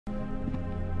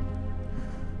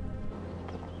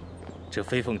这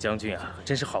飞凤将军啊，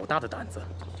真是好大的胆子！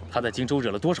他在荆州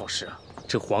惹了多少事啊？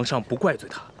这皇上不怪罪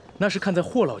他，那是看在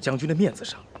霍老将军的面子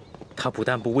上。他不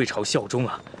但不为朝效忠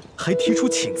啊，还提出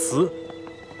请辞。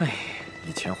哎，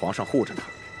以前皇上护着他，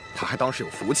他还当是有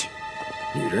福气。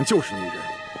女人就是女人，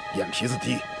眼皮子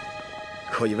低，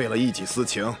可以为了一己私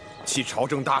情弃朝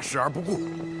政大事而不顾。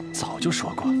早就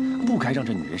说过，不该让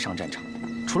这女人上战场，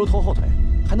除了拖后腿，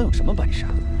还能有什么本事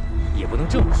啊？也不能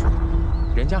这么说，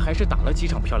人家还是打了几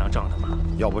场漂亮仗的嘛。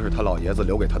要不是他老爷子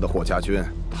留给他的霍家军，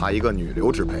他一个女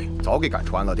流之辈，早给赶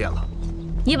出安乐殿了。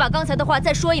你把刚才的话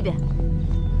再说一遍。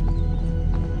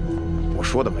我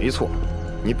说的没错，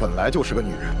你本来就是个女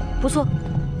人。不错，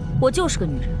我就是个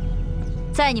女人。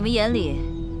在你们眼里，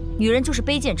女人就是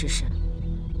卑贱之身，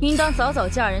应当早早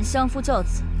嫁人，相夫教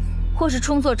子，或是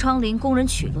充作昌龄，供人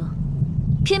取乐。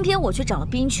偏偏我却掌了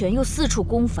兵权，又四处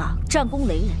攻伐，战功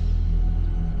累累。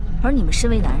而你们身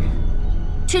为男人，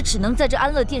却只能在这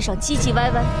安乐殿上唧唧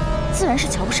歪歪，自然是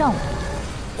瞧不上我。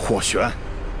霍玄，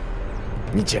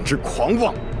你简直狂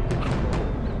妄！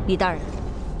李大人，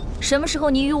什么时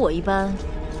候你与我一般，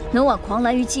能挽狂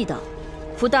澜于既倒，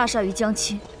扶大厦于将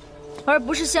倾，而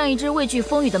不是像一只畏惧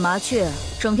风雨的麻雀，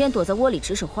整天躲在窝里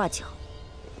指手画脚？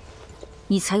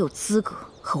你才有资格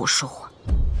和我说话。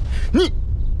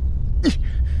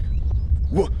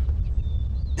我。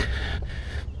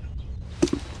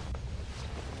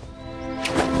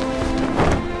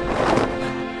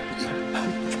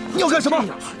你要干什么？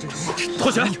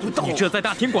霍玄，你这在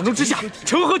大庭广众之下，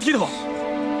成何体统？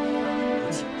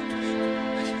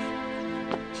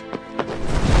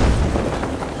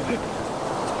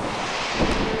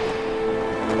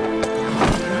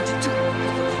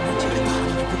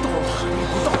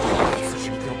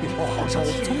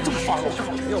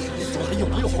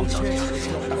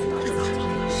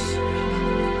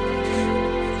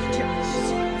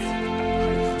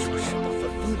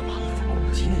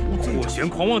霍玄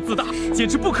狂妄自大，简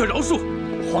直不可饶恕！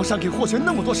皇上给霍玄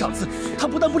那么多赏赐，他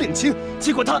不但不领情，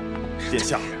结果他……殿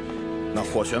下，那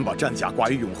霍玄把战甲挂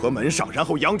于永和门上，然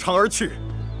后扬长而去，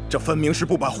这分明是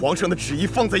不把皇上的旨意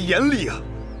放在眼里啊！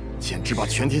简直把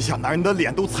全天下男人的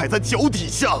脸都踩在脚底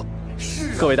下。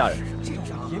各位大人，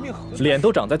脸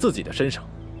都长在自己的身上，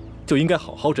就应该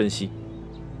好好珍惜。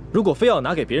如果非要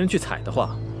拿给别人去踩的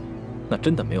话，那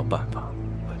真的没有办法。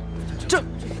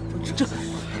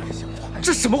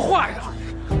这什么话呀！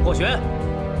霍玄，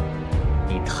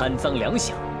你贪赃两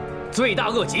饷，罪大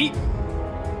恶极。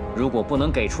如果不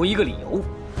能给出一个理由，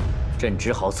朕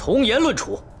只好从严论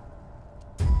处。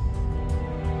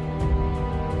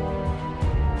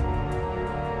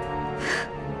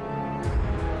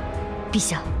陛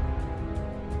下，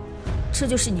这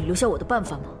就是你留下我的办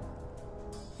法吗？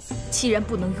既然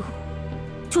不能用，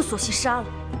就索性杀了。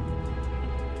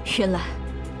原来，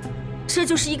这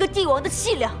就是一个帝王的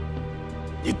气量。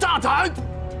你大胆！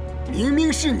明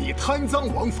明是你贪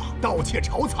赃枉法、盗窃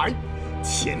朝财，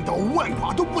千刀万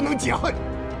剐都不能解恨，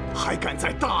还敢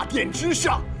在大殿之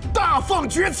上大放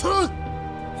厥词！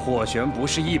霍玄不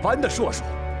是一般的硕鼠，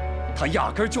他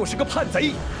压根儿就是个叛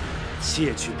贼，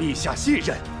窃取陛下信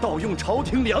任，盗用朝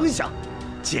廷粮饷，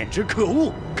简直可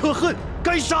恶可恨，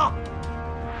该杀！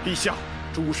陛下，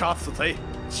诛杀此贼，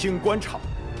清官场，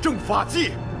正法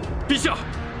纪。陛下，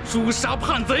诛杀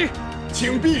叛贼，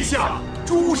请陛下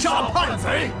诛杀叛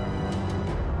贼。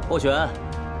霍玄，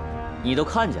你都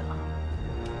看见了，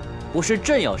不是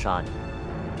朕要杀你，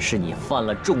是你犯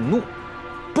了众怒，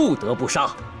不得不杀。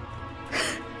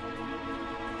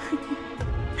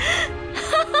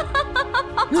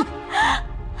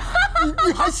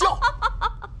你还笑？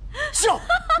笑？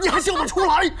你还笑得出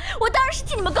来？我当然是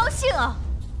替你们高兴啊！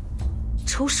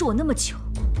仇视我那么久，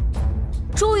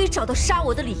终于找到杀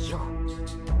我的理由，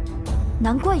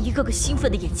难怪一个个兴奋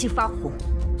的眼睛发红，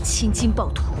青筋暴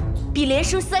突，比连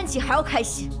升3级还要开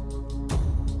心。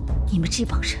你们这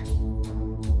帮人，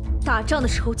打仗的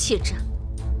时候怯战，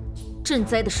赈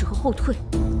灾的时候后退，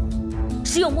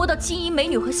只有摸到金银美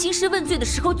女和兴师问罪的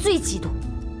时候最激动。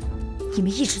你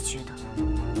们一直觉得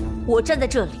我站在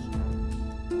这里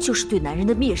就是对男人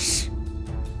的蔑视，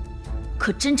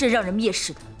可真正让人蔑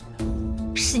视的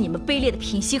是你们卑劣的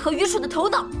品行和愚蠢的头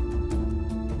脑。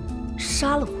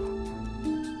杀了我，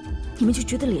你们就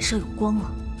觉得脸上有光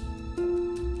了，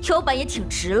腰板也挺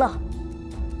直了。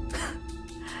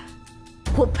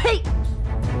我呸！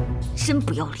真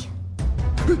不要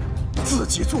脸！自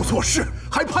己做错事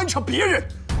还攀扯别人，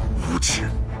无耻，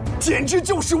简直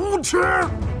就是无耻！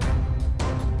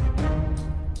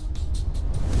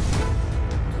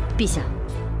陛下，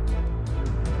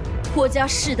霍家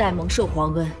世代蒙受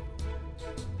皇恩，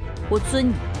我尊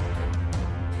你，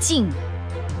敬你。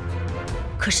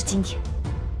可是今天，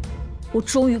我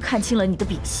终于看清了你的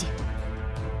秉性。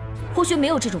或许没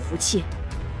有这种福气，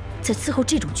再伺候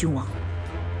这种君王，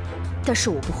但是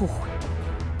我不后悔。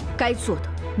该做的、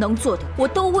能做的，我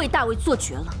都为大魏做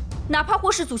绝了。哪怕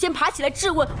或是祖先爬起来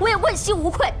质问，我也问心无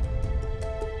愧。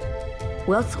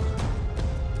我要走了，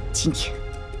今天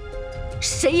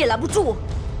谁也拦不住我。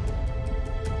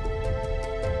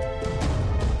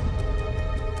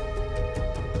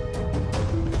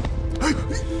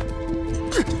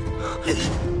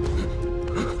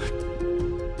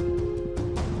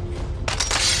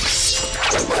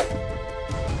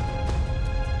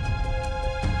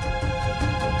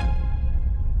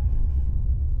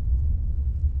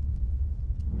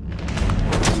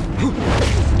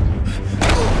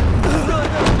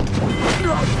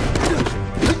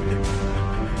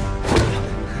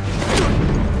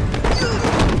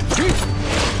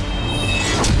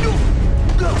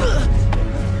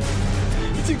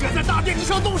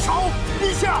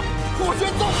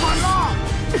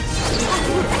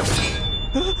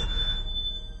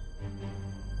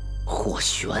霍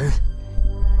玄，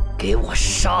给我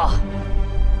杀！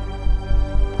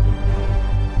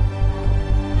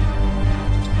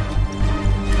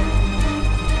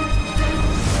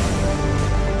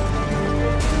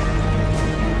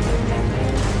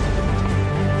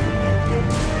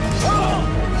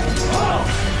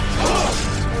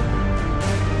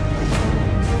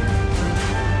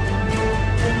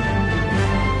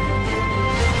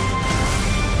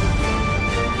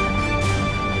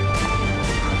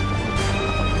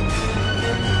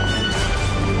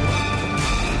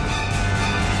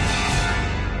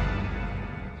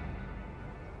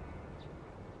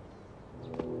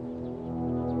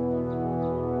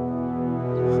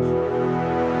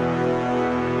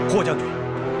霍将军，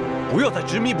不要再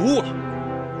执迷不悟了，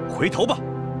回头吧。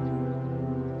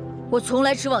我从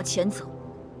来只往前走，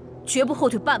绝不后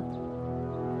退半步。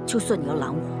就算你要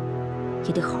拦我，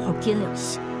也得好好掂量一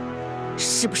下，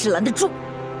是不是拦得住？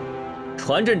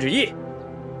传朕旨意，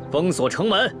封锁城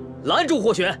门，拦住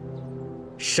霍玄，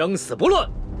生死不论。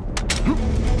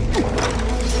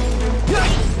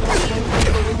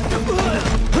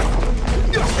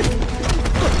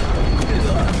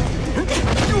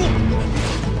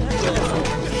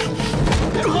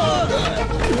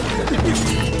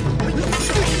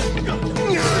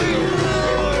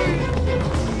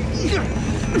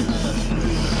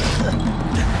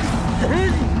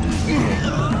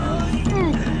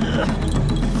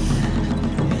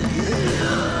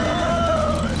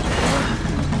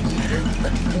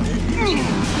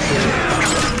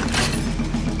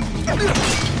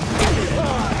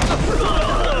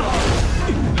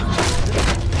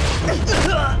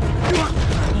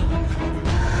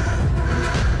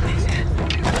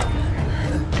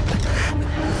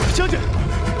将军，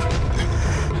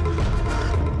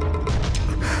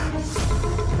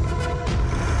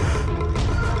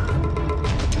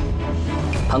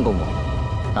潘公公，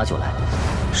拿酒来。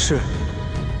是。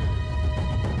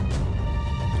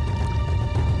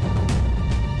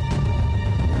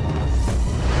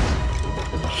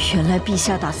原来陛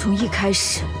下打从一开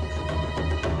始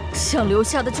想留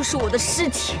下的就是我的尸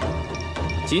体。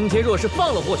今天若是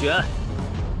放了霍玄，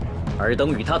尔等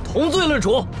与他同罪论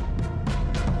处。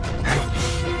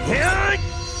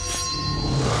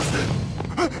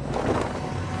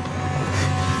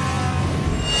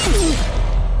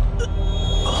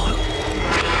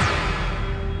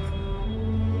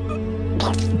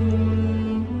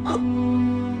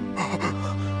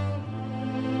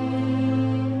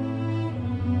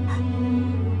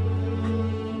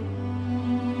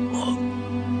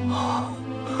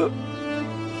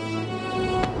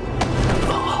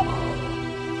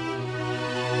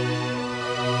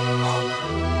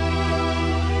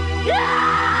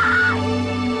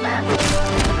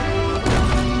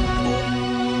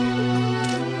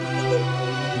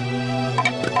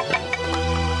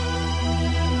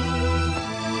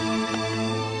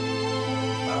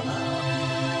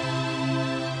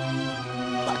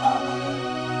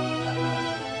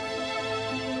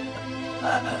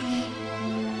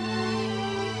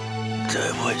对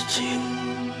不起。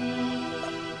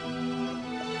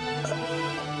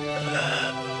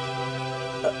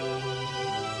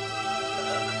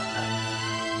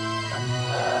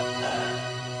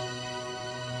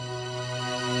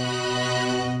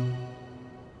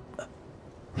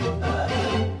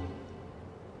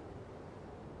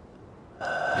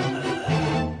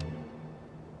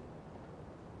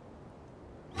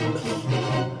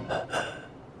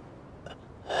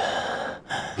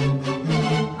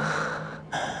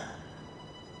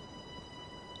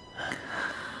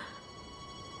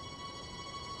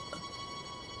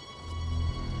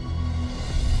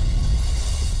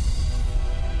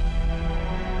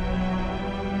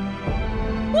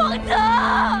放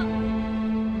他！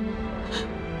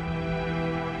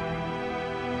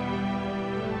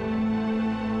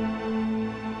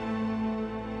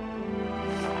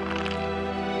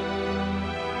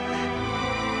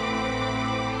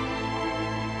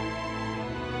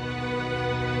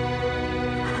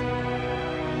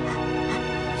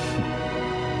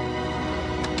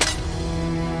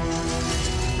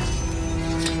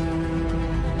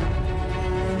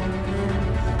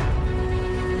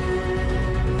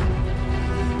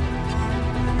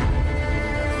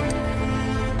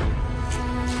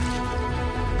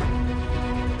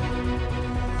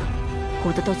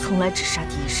我的刀从来只杀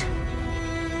敌人，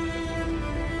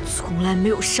从来没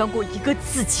有伤过一个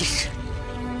自己人。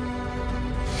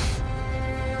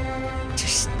这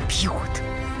是你逼我的。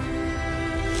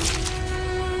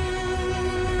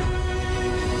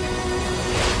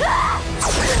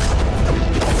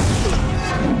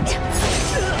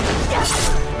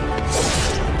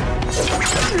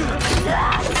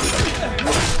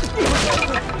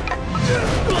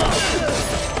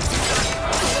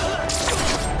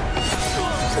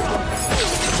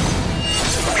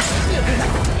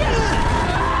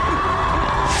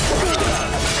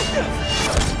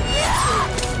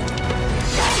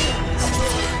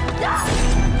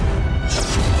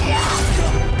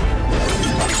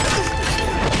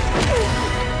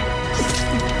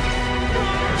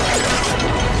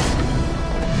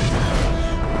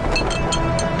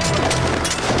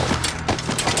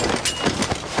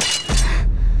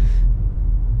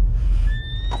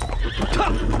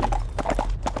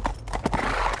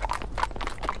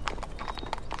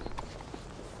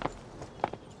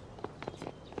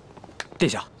殿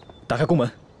下，打开宫门。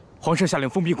皇上下令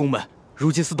封闭宫门，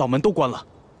如今4道门都关了。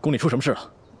宫里出什么事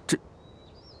了？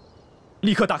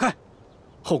立刻打开，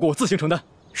后果我自行承担。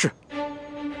是。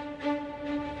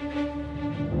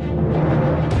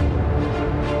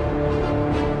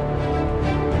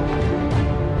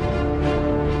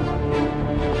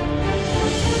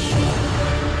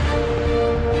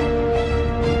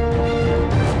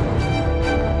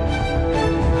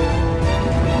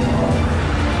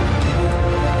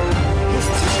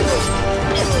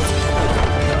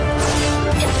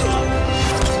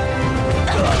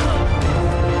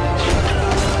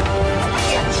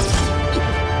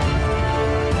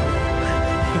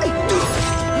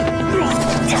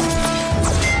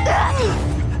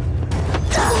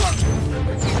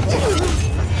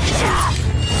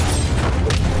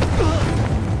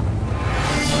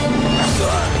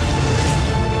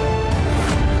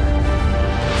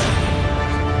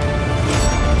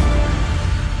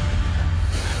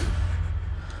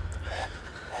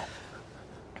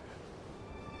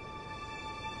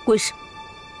为什么？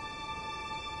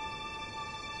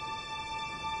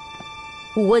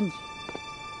我问你，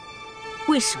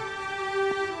为什么？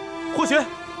霍玄，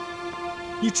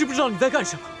你知不知道你在干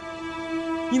什么？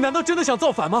你难道真的想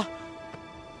造反吗？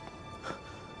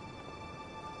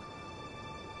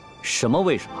什么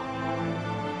为什么？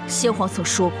先皇曾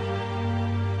说过，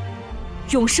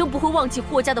永生不会忘记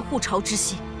霍家的护朝之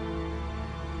心。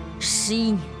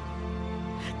11年，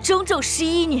整整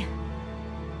11年。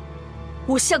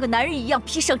我像个男人一样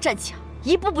披上战甲，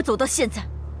一步步走到现在。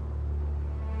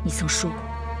你曾说过，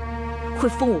会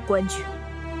封我官爵，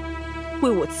为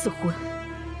我赐婚，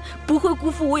不会辜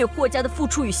负我与霍家的付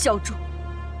出与效忠。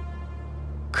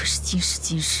可是今时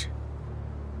今日，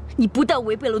你不但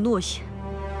违背了诺言，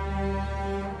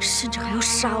甚至还要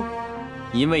杀我。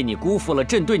因为你辜负了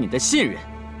朕对你的信任，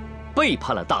背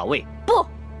叛了大魏。不，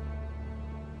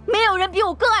没有人比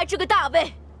我更爱这个大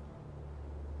魏。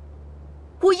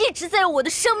我一直在用我的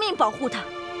生命保护他，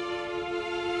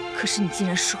可是你竟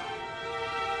然说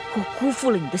我辜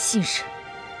负了你的信任，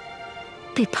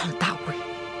背叛了大魏，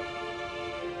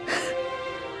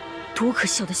多可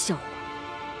笑的笑话！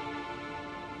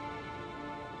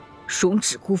荣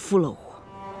只辜负了我，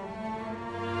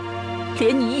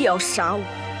连你也要杀我，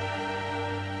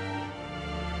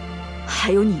还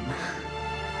有你们，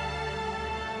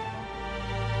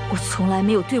我从来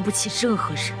没有对不起任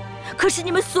何人。可是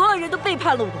你们所有人都背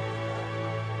叛了我，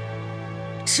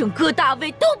整个大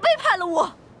魏都背叛了我。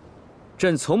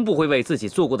朕从不会为自己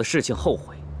做过的事情后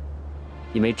悔，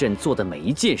因为朕做的每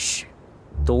一件事，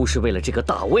都是为了这个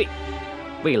大魏，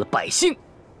为了百姓。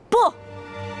不，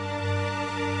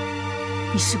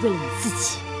你是为了你自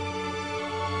己，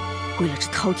为了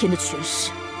这滔天的权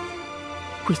势。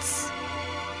为此，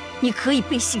你可以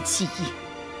背信弃义，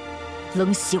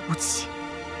冷血无情。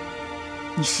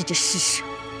你是这世上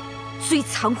最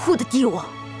残酷的帝王，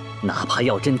哪怕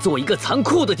要朕做一个残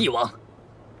酷的帝王，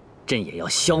朕也要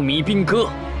消弭兵戈，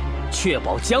确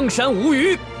保江山无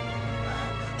虞。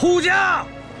护驾！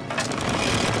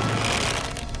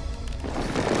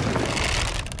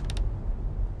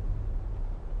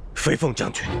飞凤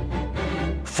将军，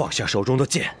放下手中的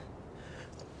剑，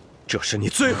这是你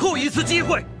最后一次机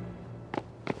会。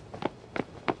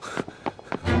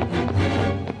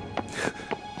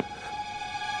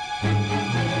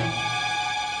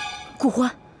顾欢，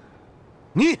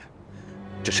你，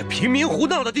这是平民胡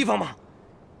闹的地方吗？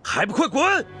还不快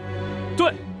滚！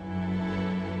对，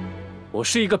我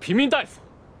是一个平民大夫，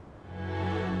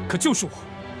可就是我，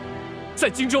在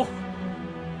荆州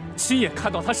亲眼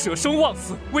看到他舍生忘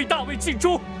死，为大魏尽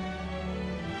忠。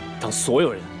当所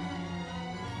有人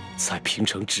在平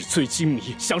城纸醉金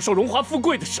迷、享受荣华富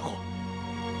贵的时候，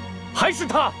还是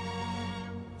他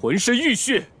浑身浴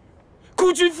血，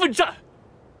孤军奋战。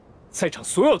在场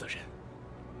所有的人，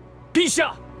陛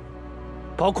下，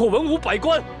包括文武百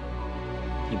官，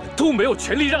你们都没有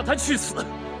权利让他去死。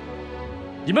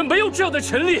你们没有这样的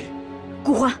权利。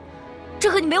顾欢，这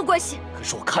和你没有关系。可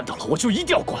是我看到了，我就一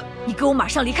定要管。你给我马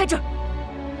上离开这儿！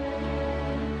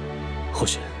后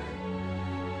玄，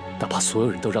哪怕所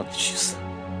有人都让你去死，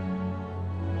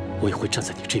我也会站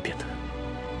在你这边的。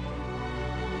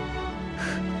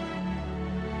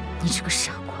你这个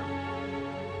傻瓜！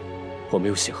我没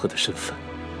有显赫的身份，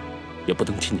也不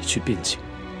能替你去辩解。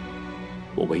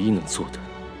我唯一能做的，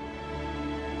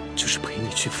就是陪你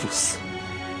去赴死。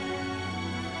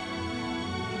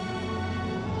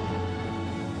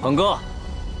鹏哥，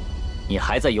你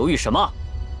还在犹豫什么？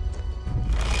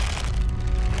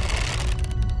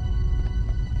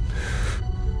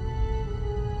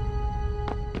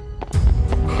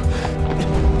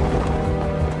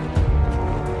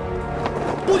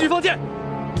不许放箭！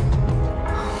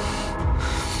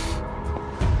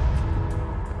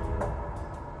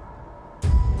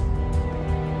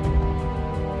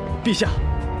陛下，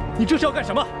你这是要干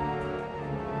什么？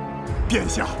殿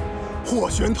下，霍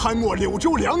玄贪没柳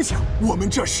州粮饷，我们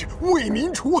这是为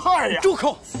民除害呀！住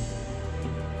口！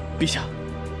陛下，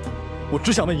我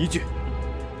只想问一句，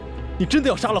你真的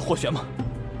要杀了霍玄吗？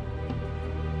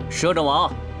摄政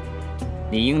王，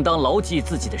你应当牢记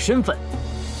自己的身份，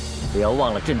不要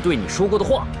忘了朕对你说过的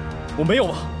话。我没有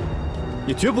忘，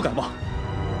也绝不敢忘。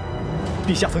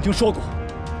陛下曾经说过，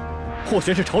霍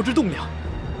玄是朝之栋梁，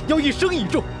要一生以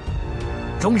重。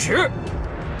中旨。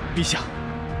陛下，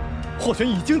霍玄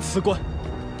已经辞官，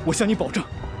我向你保证，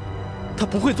他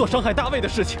不会做伤害大魏的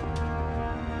事情。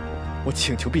我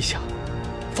请求陛下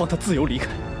放他自由离开。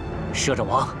摄政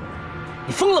王，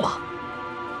你疯了吗？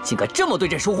竟敢这么对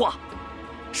朕说话！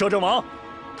摄政王，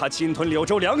他侵吞柳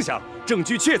州粮饷，证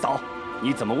据确凿，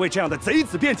你怎么为这样的贼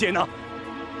子辩解呢？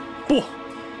不，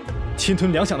侵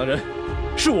吞粮饷的人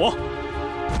是我。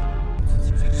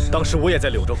当时我也在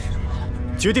柳州，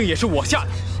决定也是我下的。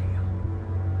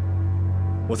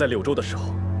我在柳州的时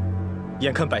候，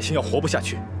眼看百姓要活不下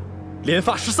去，连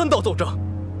发13道奏折，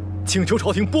请求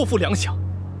朝廷拨付粮饷。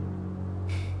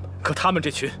可他们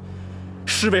这群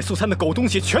尸位素餐的狗东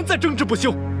西全在争执不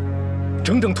休，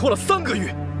整整拖了3个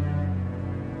月，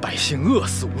百姓饿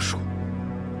死无数。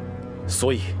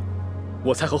所以，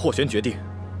我才和霍玄决定，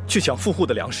去抢富户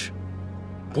的粮食，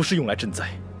不是用来赈灾，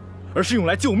而是用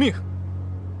来救命。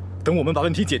等我们把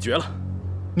问题解决了，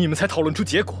你们才讨论出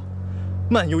结果，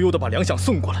慢悠悠地把粮饷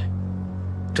送过来。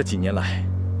这几年来，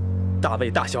大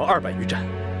魏大小200余战，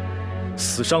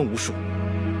死伤无数，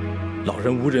老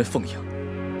人无人奉养，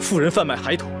妇人贩卖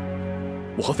孩童。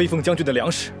我和飞凤将军的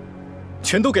粮食，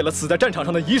全都给了死在战场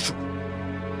上的遗属。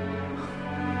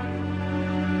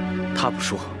他不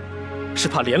说，是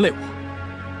怕连累我，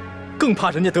更怕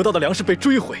人家得到的粮食被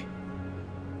追回。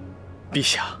陛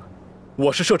下，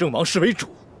我是摄政王，是为主；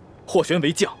霍玄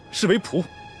为将，是为仆。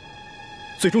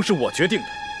最终是我决定的，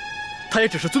他也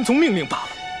只是遵从命令罢了。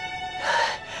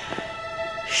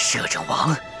摄政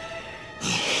王，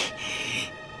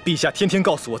陛下天天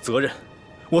告诉我责任，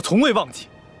我从未忘记。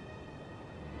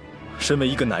身为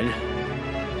一个男人，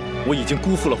我已经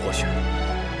辜负了霍玄，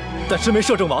但身为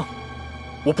摄政王，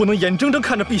我不能眼睁睁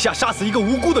看着陛下杀死一个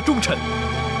无辜的忠臣。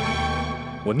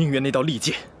我宁愿那道利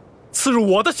剑刺入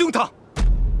我的胸膛。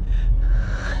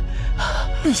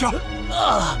陛下！陛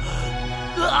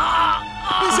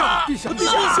下！陛下！陛下！陛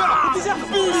下！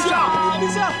陛下！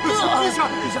陛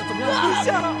下！怎么样？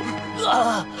陛下！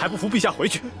还不扶陛下回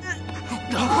去？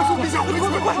快送陛下回去！快！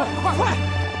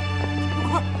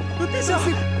陛下！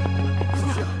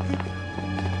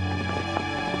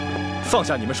放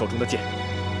下你们手中的剑。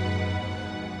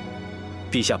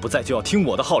陛下不在，就要听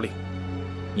我的号令。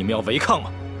你们要违抗吗？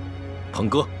鹏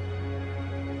哥。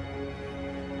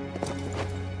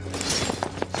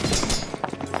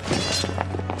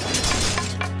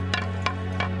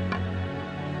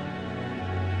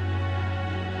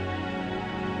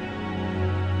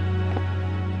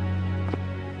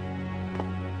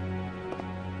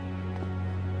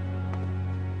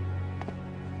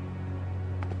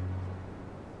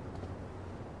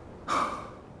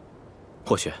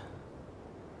破雪，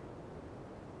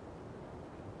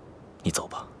你走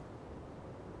吧，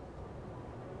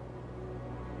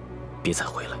别再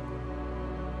回来。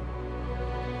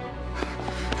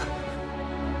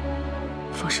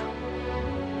放手。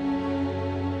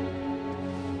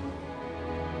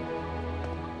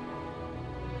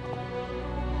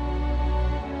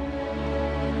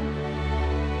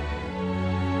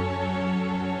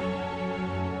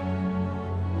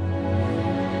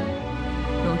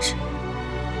荣止，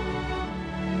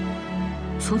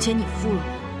从前你负了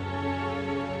我，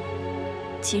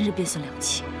今日便算两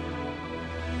清。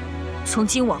从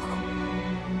今往后，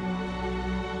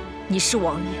你是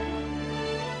王爷，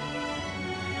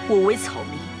我为草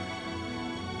民，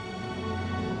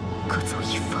各走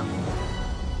一方，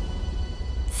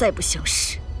再不相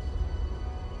识，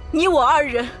你我二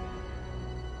人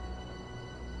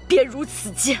便如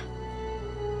此见。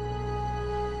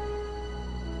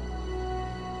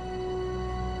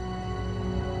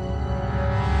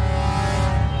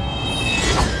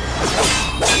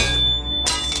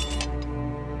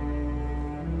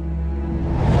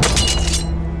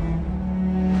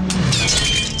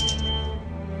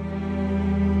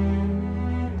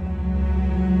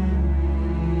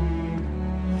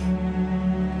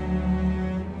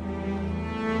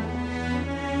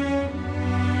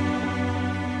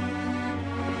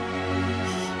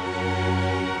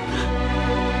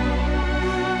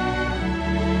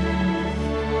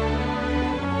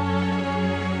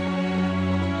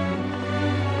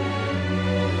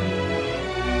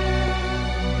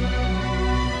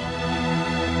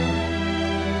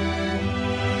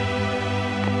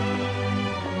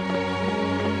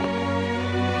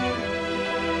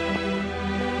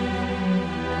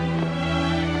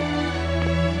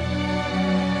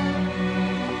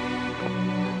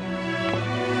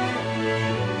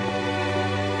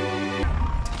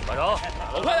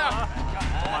走快点！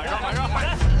马上！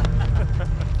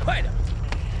快点！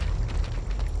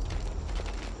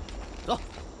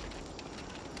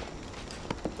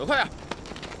走快点！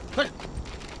快点！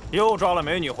又抓了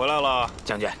美女回来了，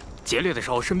将军，劫掠的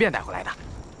时候顺便带回来的。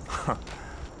哼，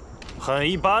很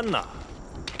一般呐。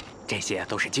这些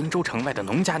都是荆州城外的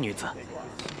农家女子，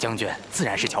将军自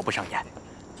然是瞧不上眼。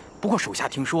不过属下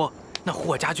听说，那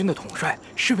霍家军的统帅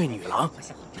是位女郎，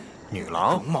女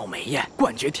郎容貌美艳，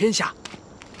冠绝天下。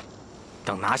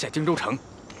等拿下荆州城，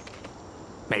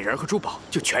美人和珠宝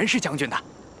就全是将军的。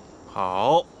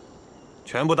好，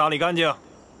全部打理干净，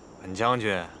本将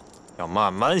军要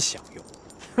慢慢享用。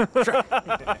是。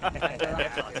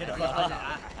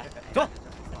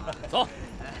走。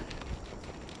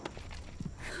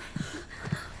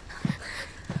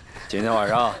今天晚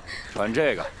上穿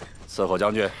这个伺候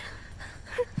将军。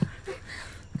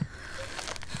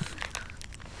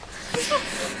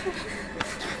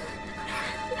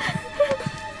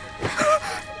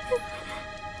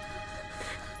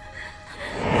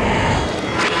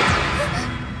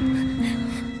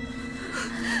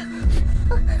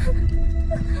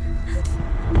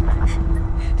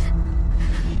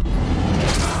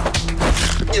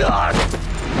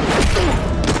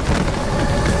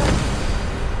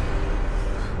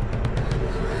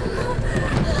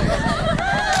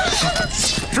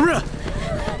什么人？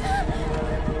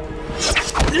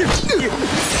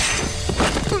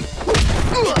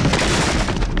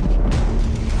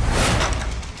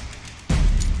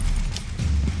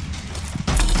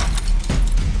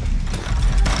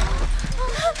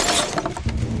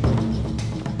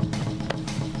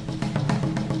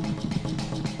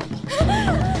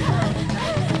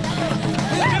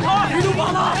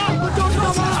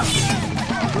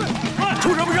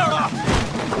出什么事了？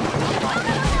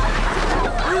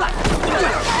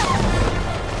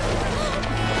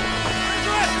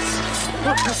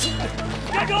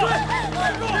站住！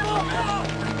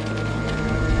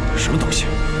什么东西？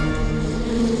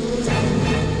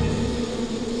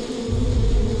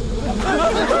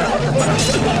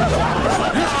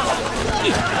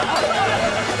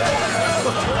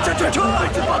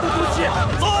这发动攻击！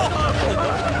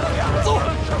走！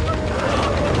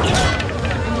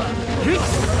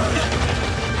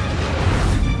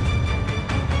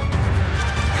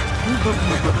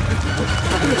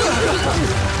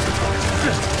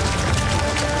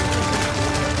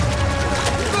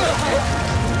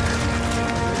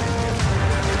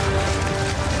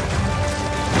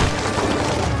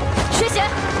薛贤，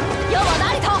要往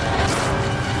哪里逃？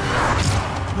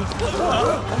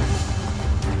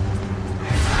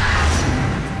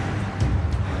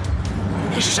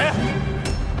你是谁？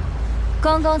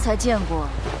刚刚才见过，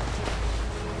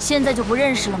现在就不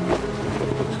认识了吗？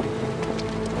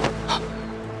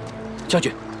将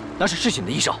军，那是世锦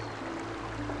的衣裳。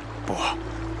不，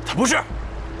他不是。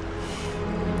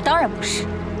当然不是。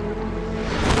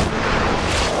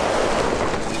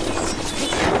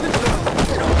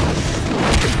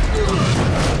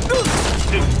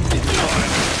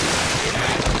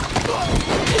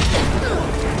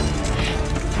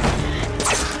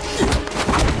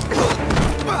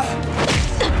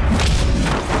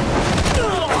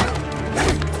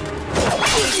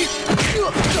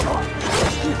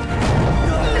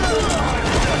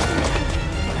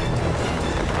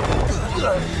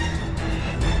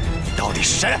你到底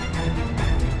是谁？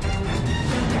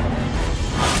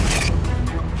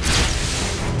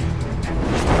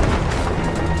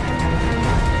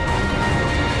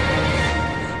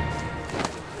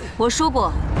我说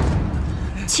过，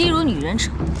欺辱女人者，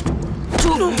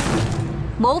诛；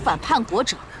谋反叛国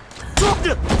者，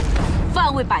诛；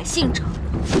犯为百姓者，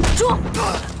诛。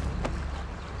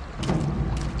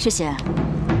薛贤，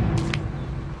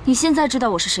你现在知道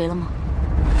我是谁了吗？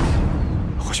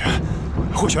霍玄，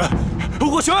霍玄，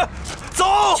霍玄，走！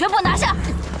全部拿下！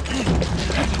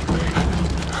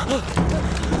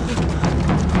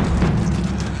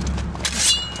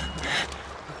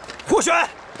霍玄，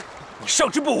你胜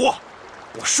之不武，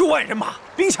我数万人马，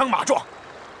兵强马壮，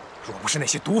若不是那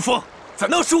些毒蜂，怎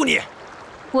能输你？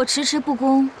我迟迟不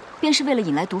攻，便是为了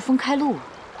引来毒蜂开路。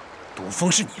毒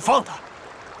蜂是你放的，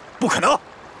不可能，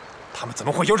他们怎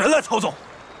么会由人来操纵？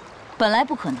本来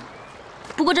不可能，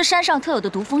不过这山上特有的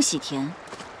毒蜂喜甜，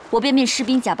我便命士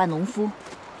兵假扮农夫，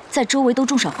在周围都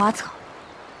种上花草。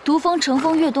毒蜂乘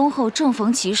风越冬后，正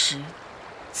逢其时，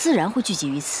自然会聚集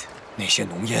于此。那些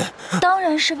浓烟，当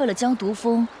然是为了将毒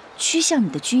蜂驱向你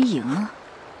的军营啊！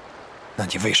那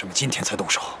你为什么今天才动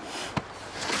手？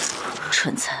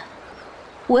蠢材，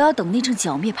我要等那阵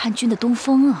剿灭叛军的东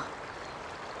风啊！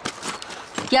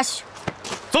押去。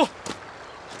走。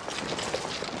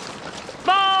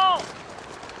报。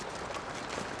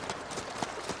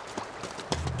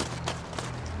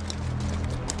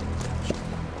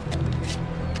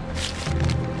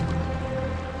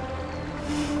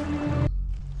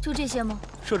就这些吗？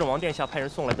摄政王殿下派人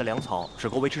送来的粮草，只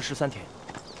够维持13天。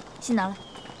信拿来。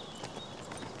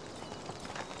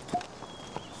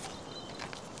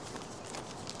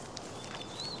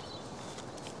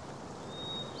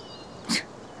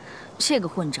这个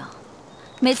混账，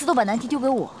每次都把难题丢给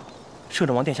我。摄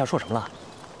政王殿下说什么了？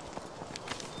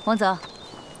王泽，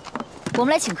我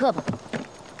们来请客吧。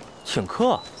请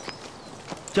客？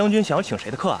将军想要请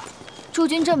谁的客啊？驻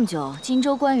军这么久，荆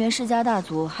州官员、世家大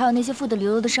族，还有那些富得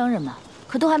流油的商人们，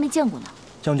可都还没见过呢。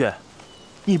将军，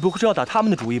你不会是要打他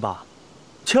们的主意吧？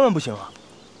千万不行啊！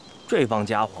这帮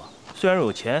家伙虽然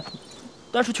有钱，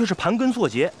但是却是盘根错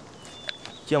节。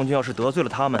将军要是得罪了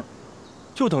他们，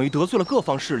就等于得罪了各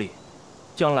方势力，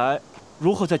将来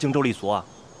如何在荆州立足啊？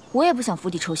我也不想釜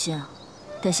底抽薪啊，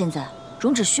但现在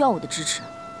荣只需要我的支持。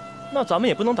那咱们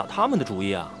也不能打他们的主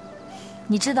意啊。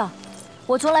你知道，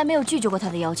我从来没有拒绝过他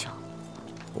的要求。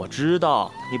我知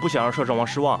道你不想让摄政王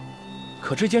失望，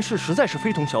可这件事实在是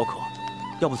非同小可，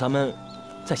要不咱们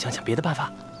再想想别的办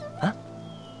法，啊？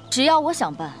只要我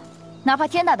想办，哪怕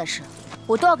天大的事，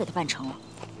我都要给他办成了。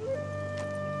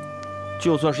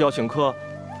就算是要请客，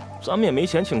咱们也没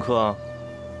钱请客啊。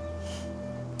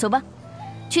走吧，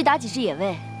去打几只野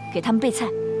味，给他们备菜。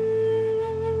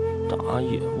打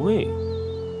野味。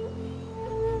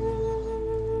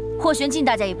霍玄敬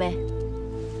大家一杯。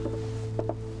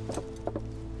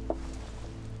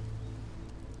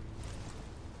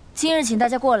今日请大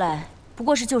家过来，不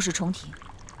过是旧事重提。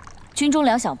军中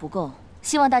粮饷不够，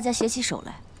希望大家携起手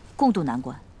来，共度难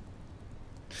关。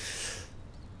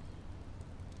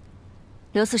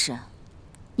刘刺史，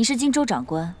你是荆州长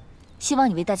官，希望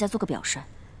你为大家做个表率。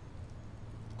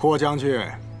霍将军，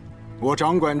我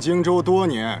掌管荆州多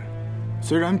年，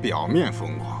虽然表面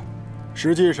风光，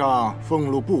实际上俸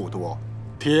禄不多，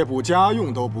贴补家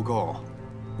用都不够，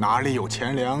哪里有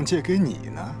钱粮借给你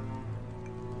呢？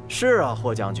是啊，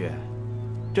霍将军，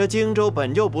这荆州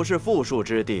本就不是富庶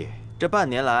之地，这半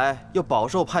年来又饱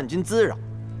受叛军滋扰，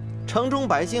城中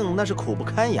百姓那是苦不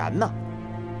堪言呐。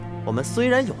我们虽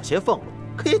然有些俸禄，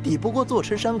可也抵不过坐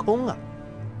吃山空啊。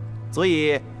所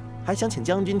以，还想请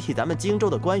将军替咱们荆州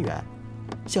的官员，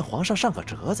向皇上上个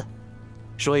折子，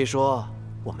说一说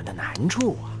我们的难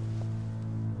处啊。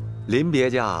林别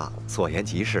驾所言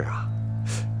极是啊，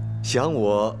想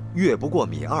我越不过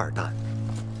米2担。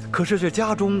可是这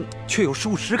家中却有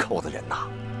数十口子人呐，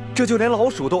这就连老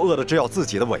鼠都饿得只咬自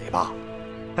己的尾巴。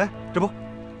哎，这不，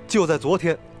就在昨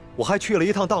天，我还去了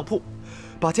一趟当铺，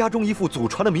把家中一幅祖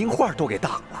传的名画都给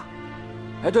当了。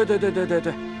哎，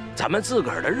对，咱们自个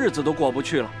儿的日子都过不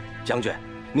去了，将军，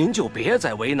您就别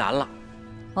再为难了。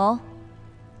哦，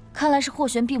看来是霍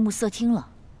玄闭目塞听了，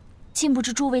竟不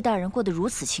知诸位大人过得如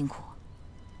此清苦。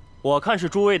我看是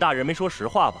诸位大人没说实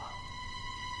话吧。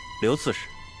刘刺史，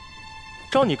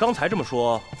照你刚才这么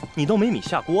说，你都没米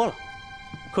下锅了。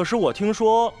可是我听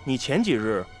说你前几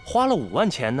日花了5万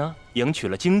钱呢，迎娶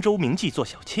了荆州名妓做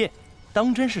小妾，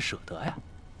当真是舍得呀。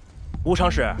吴常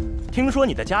侍，听说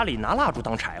你在家里拿蜡烛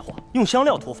当柴火，用香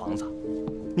料涂房子，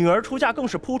女儿出嫁更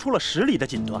是铺出了10里的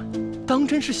锦缎，当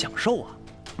真是享受啊。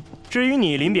至于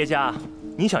你临别家，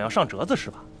你想要上折子是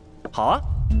吧？好啊，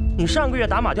你上个月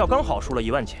打马吊刚好输了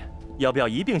1万钱，要不要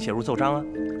一并写入奏章啊？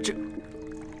这，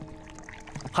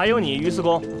还有你于司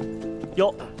公，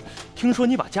哟，听说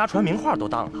你把家传名画都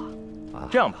当了。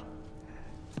这样吧，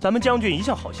咱们将军一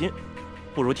向好心，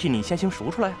不如替你先行赎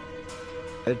出来。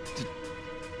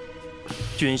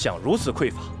军饷如此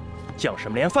匮乏，将士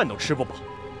们连饭都吃不饱，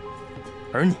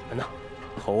而你们呢，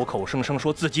口口声声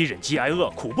说自己忍饥挨饿，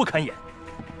苦不堪言，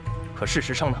可事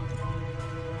实上呢，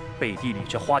背地里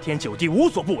却花天酒地，无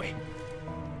所不为。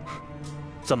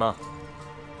怎么，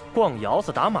逛窑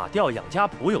子、打马吊、养家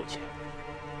仆有钱，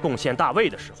贡献大魏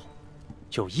的时候，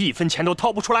就1分钱都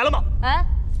掏不出来了吗？哎，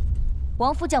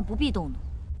王副将不必动怒，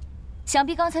想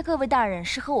必刚才各位大人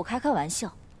是和我开玩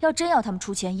笑，要真要他们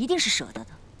出钱，一定是舍得的，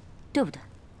对不对？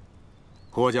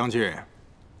霍将军，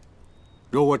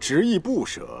若我执意不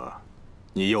舍，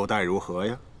你又待如何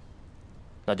呀？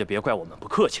那就别怪我们不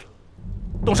客气了，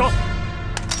动手！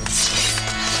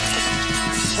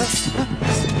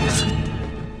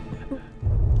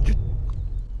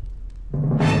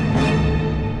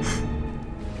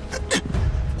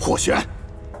霍玄，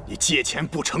你借钱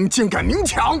不成，竟敢明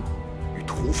抢，与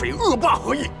土匪恶霸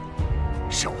何异？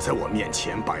少在我面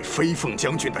前摆飞凤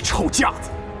将军的臭架子，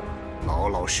老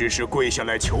老实实跪下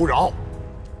来求饶。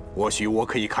或许我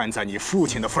可以看在你父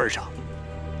亲的份上，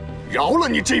饶了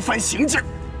你这番行径。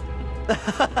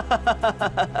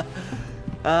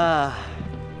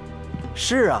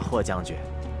是啊，霍将军，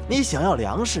你想要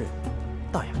粮食，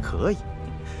倒也可以，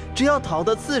只要讨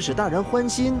得刺史大人欢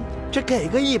心，这给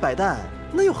个100担，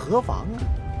那又何妨啊？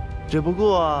只不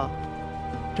过，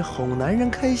这哄男人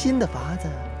开心的法子，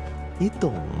你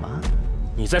懂吗？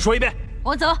你再说一遍。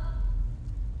王泽，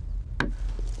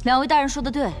两位大人说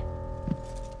的对，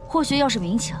霍玄要是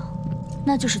明抢，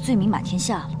那就是罪名满天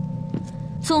下了。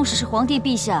纵使是皇帝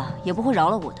陛下，也不会饶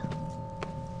了我的。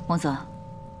王泽，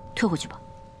退回去吧。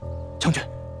将军，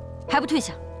还不退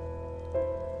下？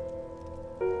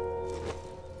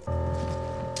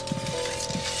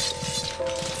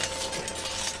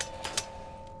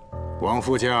王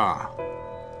副将，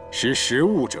识时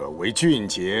务者为俊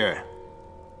杰，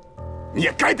你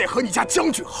也该得和你家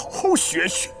将军好好学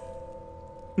学。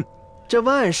这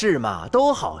万事嘛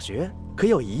都好学，可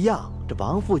有一样，这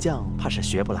王副将怕是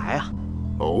学不来啊。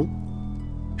哦，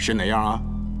是哪样啊？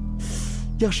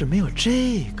要是没有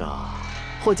这个，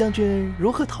霍将军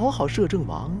如何讨好摄政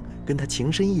王，跟他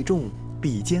情深意重，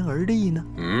比肩而立呢？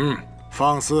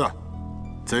放肆，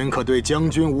怎可对将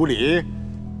军无礼？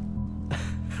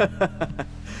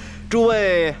诸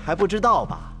位还不知道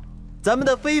吧？咱们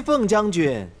的飞凤将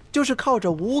军就是靠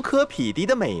着无可匹敌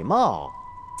的美貌，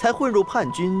才混入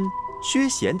叛军薛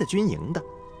贤的军营的。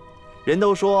人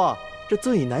都说这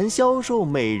最难消受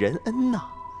美人恩呐。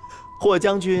霍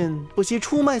将军不惜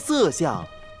出卖色相，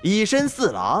以身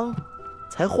饲狼，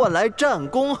才换来战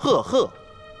功赫赫，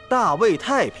大魏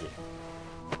太平。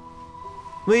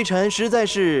微臣实在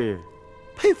是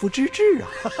佩服之至啊！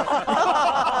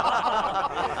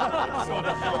说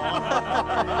得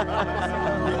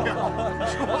好，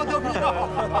说得妙。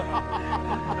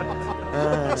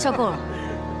笑够了，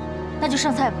那就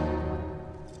上菜吧。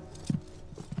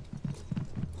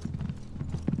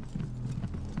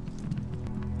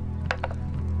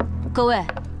各位，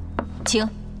请。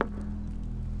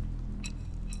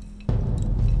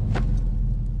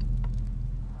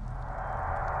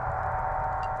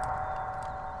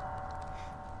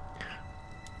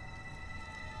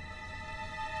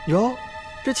哟，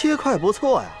这切块不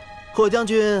错呀！霍将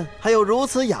军还有如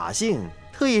此雅兴，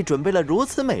特意准备了如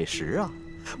此美食啊。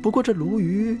不过这鲈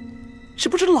鱼是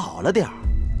不是老了点儿？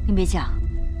林别驾，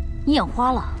你眼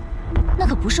花了，那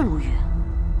可不是鲈鱼。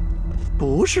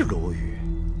不是鲈鱼，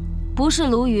不是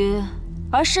鲈鱼，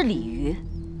而是鲤鱼。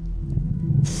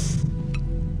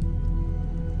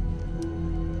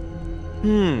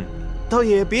倒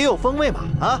也别有风味嘛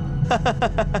啊！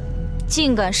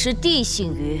竟敢食地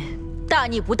性鱼！大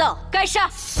逆不道，该杀！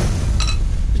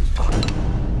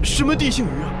什么地性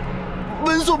鱼啊？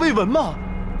闻所未闻嘛！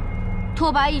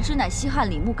拓跋一支乃西汉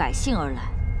李牧改姓而来，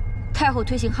太后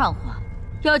推行汉化，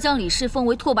要将李氏封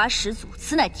为拓跋始祖，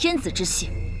此乃天子之幸。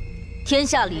天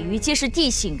下鲤鱼皆是地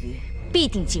性鱼，必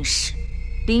定进食。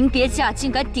临别驾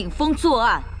竟敢顶风作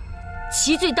案，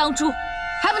其罪当诛，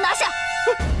还不拿下！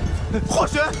霍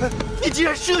玄，你竟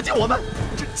然设计我们！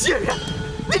这贱人，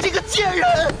你这个贱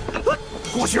人！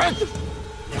霍玄，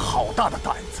你好大的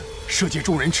胆子，设计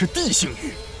众人吃地性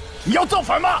鱼，你要造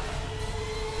反吗？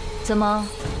怎么，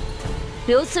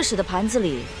刘刺史的盘子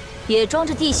里也装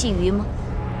着地性鱼吗？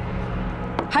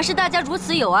还是大家如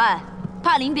此有爱，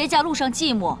怕临别驾路上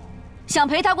寂寞，想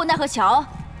陪他过奈何桥？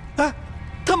哎，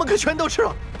他们可全都吃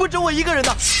了，不止我一个人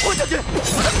呢！霍将军，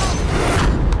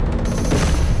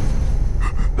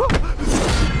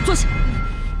坐下。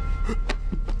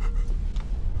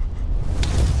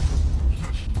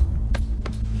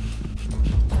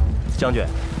将军，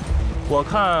我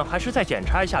看还是再检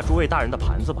查一下诸位大人的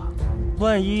盘子吧，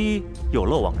万一有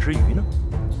漏网之鱼呢？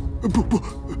不，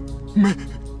没，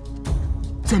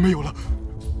再没有了。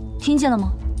听见了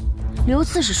吗？刘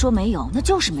刺史说没有，那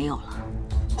就是没有了。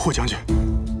霍将军，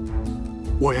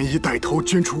我愿意带头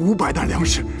捐出500担粮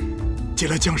食，解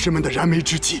了将士们的燃眉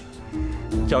之急。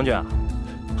将军啊，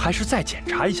还是再检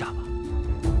查一下吧。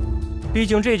毕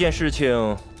竟这件事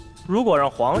情，如果让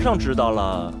皇上知道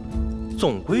了，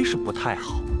总归是不太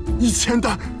好。1000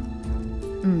担。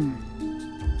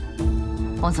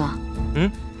王泽，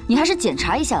你还是检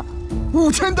查一下吧。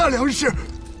5000担粮食，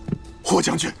霍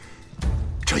将军，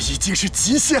这已经是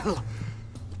极限了。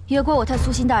也怪我太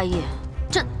粗心大意，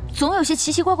这总有些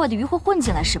奇奇怪怪的鱼会混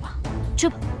进来是吧？去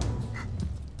吧。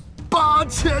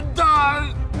8000担，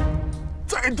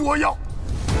再多要，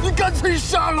你干脆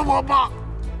杀了我吧。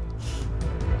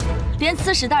连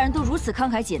刺史大人都如此慷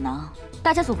慨解囊，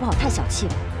大家总不好太小气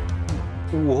吧？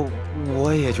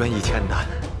我也捐1000担。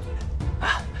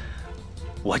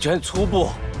我捐粗布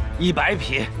100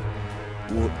匹。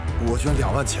我捐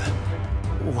2万钱。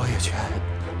我也捐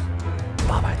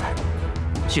800担。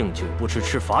敬酒不吃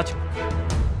吃罚酒。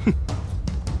哼！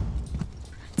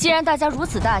既然大家如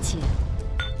此大气，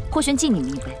霍玄敬你们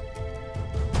一杯。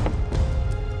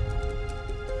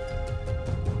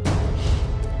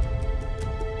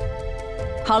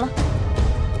好了，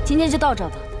今天就到这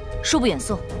吧，恕不远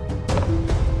送。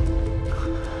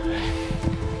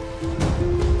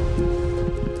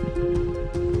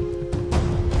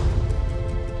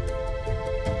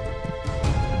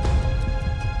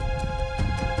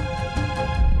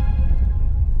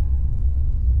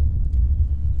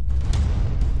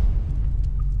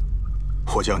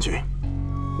霍将军，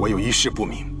我有一事不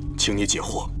明，请你解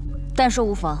惑。但说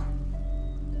无妨。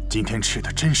今天吃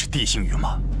的真是地性鱼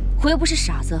吗？我又不是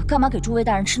傻子，干嘛给诸位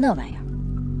大人吃那玩意儿？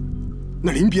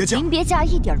那临别驾，临别驾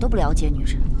一点都不了解女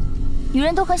人，女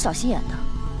人都很小心眼的。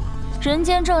人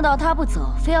间正道他不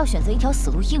走，非要选择一条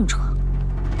死路硬闯，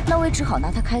那我也只好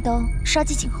拿他开刀，杀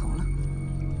鸡儆猴了。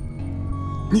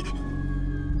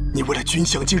你为了军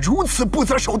饷竟如此不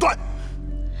择手段！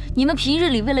你们平日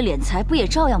里为了敛财，不也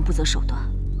照样不择手段？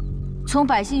从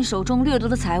百姓手中掠夺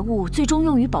的财物，最终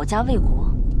用于保家卫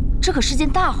国，这可是件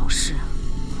大好事啊！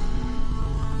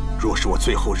若是我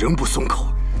最后仍不松口，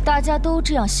大家都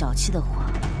这样小气的话，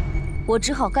我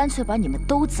只好干脆把你们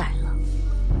都宰了，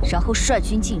然后率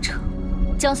军进城，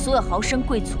将所有豪绅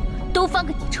贵族都翻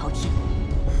个底朝天。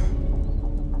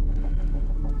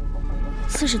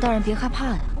刺史大人别害怕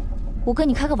呀，我跟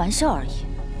你开个玩笑而已。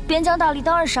边疆大吏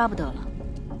当然杀不得了，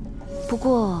不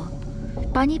过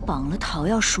把你绑了讨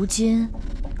要赎金，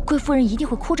贵夫人一定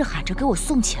会哭着喊着给我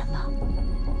送钱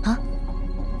吧？啊，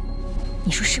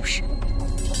你说是不是？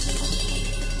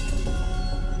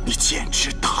你简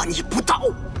直大逆不道！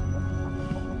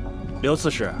刘刺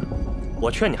史，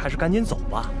我劝你还是赶紧走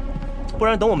吧，不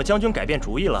然等我们将军改变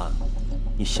主意了，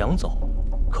你想走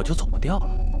可就走不掉了。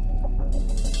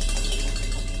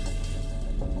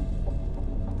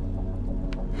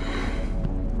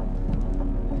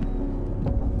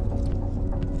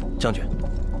将军，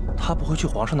他不会去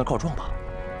皇上那告状吧？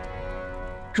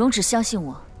容只相信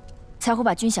我，才会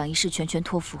把军饷一事全权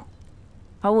托付，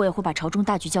而我也会把朝中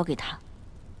大局交给他，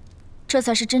这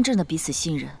才是真正的彼此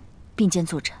信任，并肩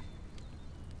作战。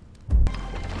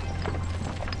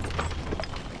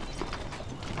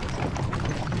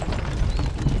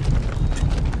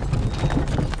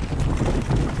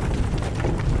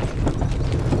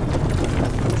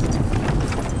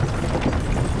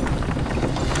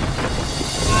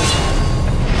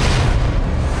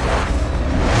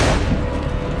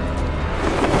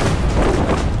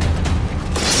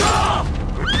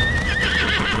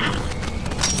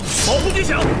保护军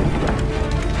饷！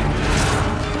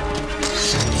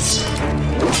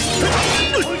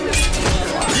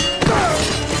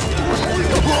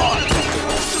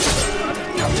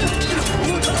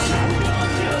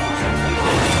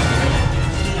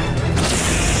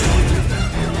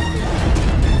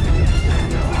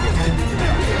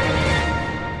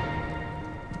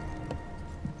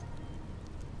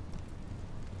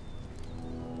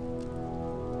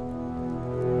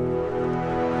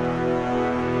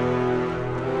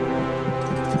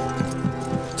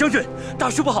将军，大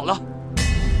事不好了！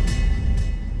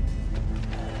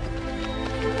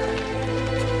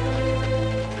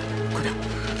快点！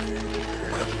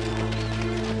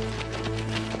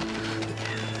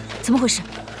怎么回事？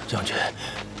将军，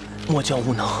末将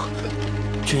无能，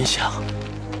军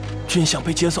饷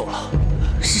被劫走了。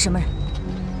是什么人？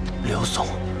刘宋，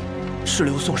是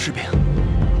刘宋士兵。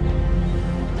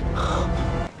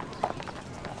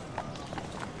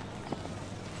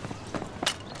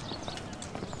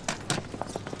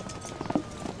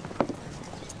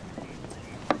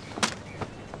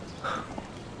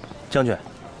将军，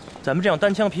咱们这样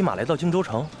单枪匹马来到荆州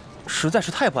城，实在是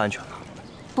太不安全了。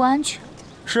不安全？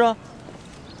是啊，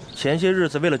前些日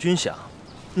子为了军饷，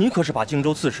你可是把荆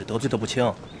州刺史得罪得不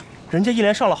轻，人家一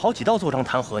连上了好几道奏章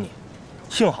弹劾你，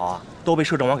幸好啊，都被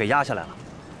摄政王给压下来了，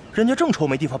人家正愁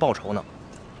没地方报仇呢。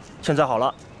现在好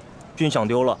了，军饷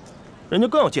丢了，人家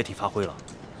更要借题发挥了。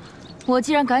我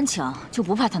既然敢抢，就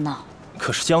不怕他闹。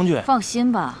可是将军，放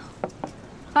心吧，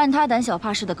按他胆小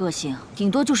怕事的个性，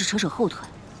顶多就是扯扯后腿。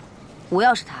我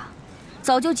要是他，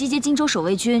早就集结荆州守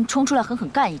卫军冲出来狠狠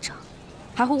干一仗，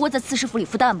还会窝在刺史府里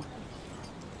孵蛋吗？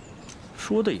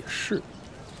说的也是。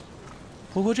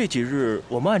不过这几日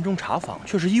我们暗中查访，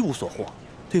却是一无所获。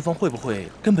对方会不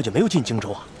会根本就没有进荆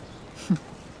州啊？哼，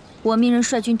我命人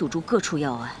率军堵住各处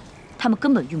要隘，他们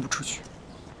根本运不出去。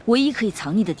唯一可以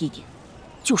藏匿的地点，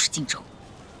就是荆州。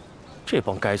这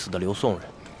帮该死的刘宋人，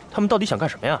他们到底想干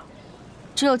什么呀？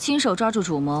只有亲手抓住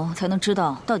主谋，才能知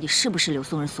道到底是不是刘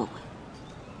宋人所为。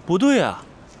不对啊，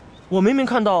我明明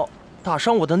看到打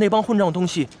伤我的那帮混账东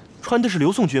西穿的是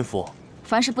刘宋军服。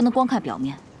凡事不能光看表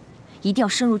面，一定要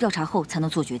深入调查后才能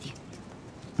做决定。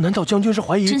难道将军是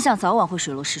怀疑？真相早晚会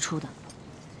水落石出的。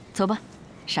走吧，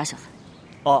傻小子。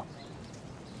哦。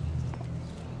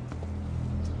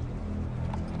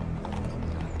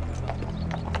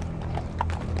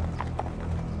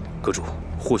阁主，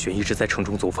霍玄一直在城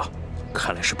中走访，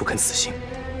看来是不肯死心。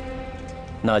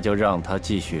那就让他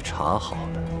继续查好了，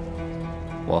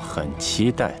我很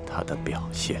期待他的表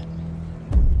现。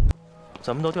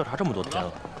咱们都调查这么多天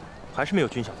了，还是没有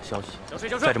军饷的消息。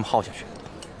再这么耗下去，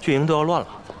军营都要乱了。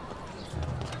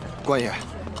官爷，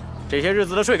这些日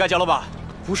子的税该交了吧？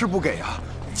不是不给啊，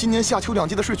今年夏秋2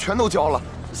季的税全都交了，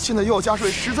现在又要加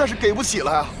税，实在是给不起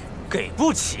了呀。给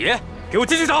不起？给我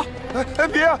继续找！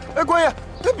别！官爷，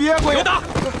别！官爷，给我打！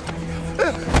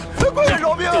官爷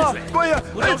饶命啊！官爷，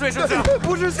不交税是不是？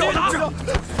不是小的，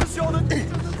是小的。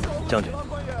将军，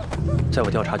在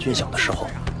我调查军饷的时候，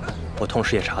我同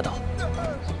时也查到，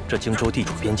这荆州地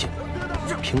处边境，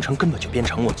平城根本就鞭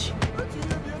长莫及。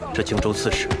这荆州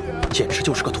刺史简直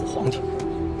就是个土皇帝，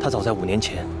他早在5年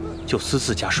前就私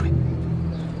自加税，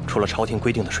除了朝廷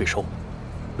规定的税收，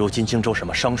如今荆州什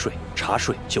么商税、茶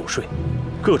税、酒税，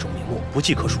各种名目不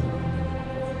计可数，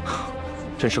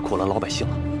真是苦了老百姓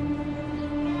了。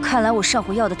看来我上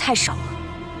回要的太少了，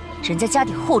人家家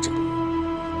底厚着呢。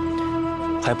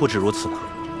还不止如此呢。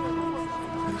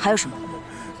还有什么？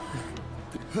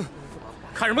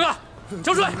看什么看？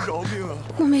交税！饶命啊！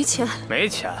我没钱。没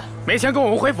钱？没钱跟我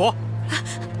们回府。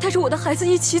带着我的孩子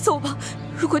一起走吧，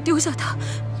如果丢下他，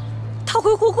他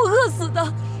会活活饿死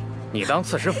的。你当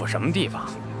刺史府什么地方？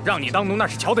让你当奴那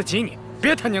是瞧得起你，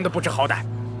别他娘的不知好歹。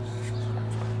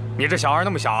你这小孩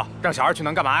那么小，让小孩去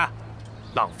能干嘛呀？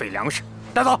浪费粮食，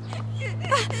带走。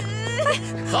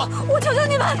走！我求求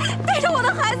你们，带着我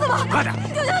的孩子吧！快点！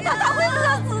丢下他会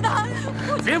饿死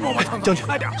的。别磨磨蹭蹭！将军，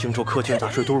快点！荆州苛捐杂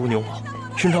税多如牛毛，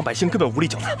寻常百姓根本无力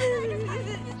缴纳，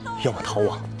要么逃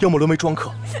亡，要么沦为庄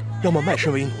客，要么卖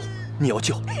身为奴。你要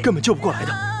救，根本救不过来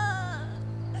的。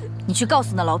你去告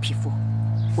诉那老匹夫，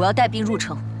我要带兵入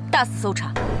城，大肆搜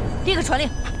查，立刻传令。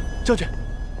将军。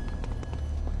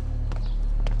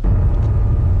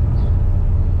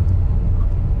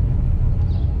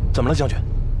怎么了，将军？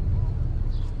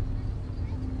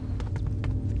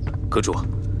阁主，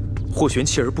霍玄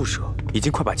锲而不舍，已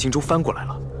经快把荆州翻过来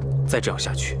了。再这样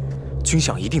下去，军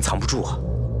饷一定藏不住啊！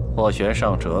霍玄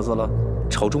上折子了？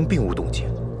朝中并无动静，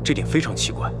这点非常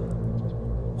奇怪。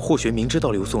霍玄明知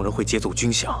道刘宋人会劫走军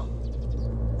饷，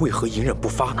为何隐忍不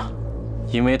发呢？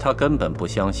因为他根本不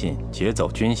相信劫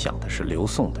走军饷的是刘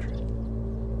宋的人。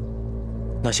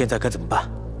那现在该怎么办？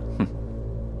哼，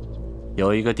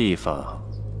有一个地方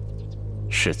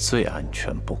是最安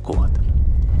全不过的。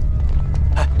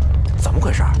哎，怎么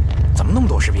回事？怎么那么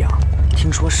多士兵？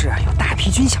听说是有大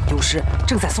批军饷丢失，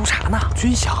正在搜查呢。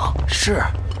军饷是，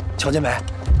瞧见没？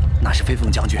那是飞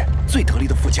凤将军最得力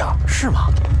的副将，是吗？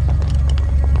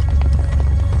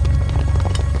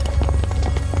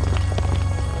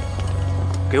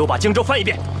给我把荆州翻一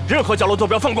遍，任何角落都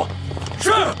不要放过。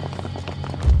是。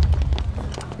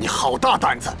你好大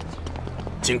胆子！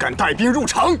竟敢带兵入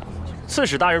城！刺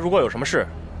史大人如果有什么事，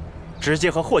直接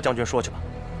和霍将军说去吧。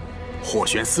霍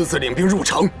玄私自领兵入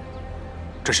城，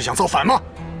这是想造反吗？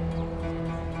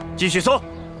继续搜。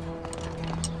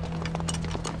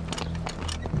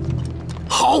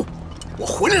好，我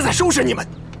回来再收拾你们。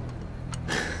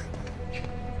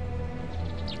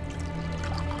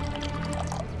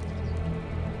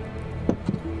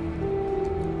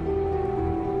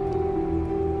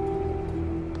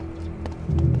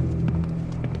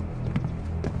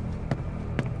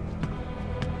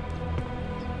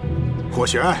霍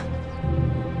玄，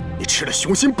你吃了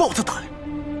雄心豹子胆，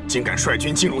竟敢率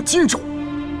军进入荆州，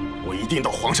我一定到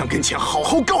皇上跟前好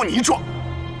好告你一状。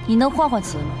你能换换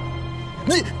词吗？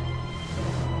你，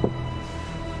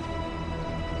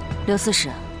刘刺史，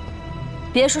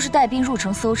别说是带兵入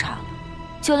城搜查了，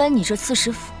就连你这刺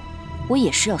史府，我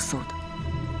也是要搜的。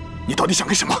你到底想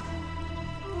干什么？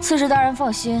刺史大人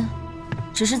放心，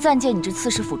只是暂借你这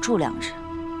刺史府住2日，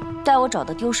待我找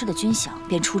到丢失的军饷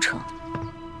便出城。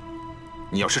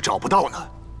你要是找不到呢？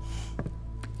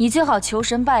你最好求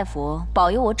神拜佛，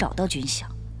保佑我找到军饷，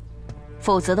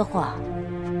否则的话，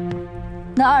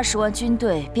那20万军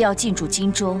队便要进驻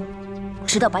荆州，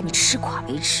直到把你吃垮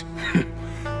为止。哼！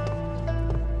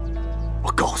我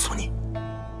告诉你，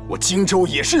我荆州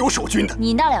也是有守军的。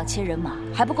你那2000人马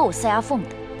还不够我塞牙缝的。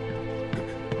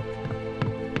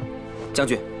将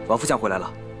军，王副将回来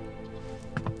了。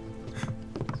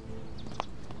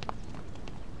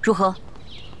如何？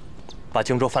把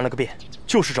荆州翻了个遍，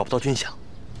就是找不到军饷。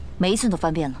每一寸都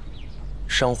翻遍了。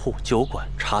商户、酒馆、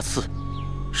茶肆，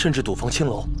甚至赌坊、青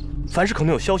楼，凡是可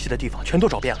能有消息的地方，全都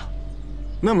找遍了。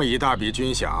那么一大笔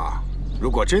军饷，如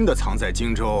果真的藏在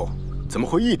荆州，怎么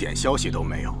会一点消息都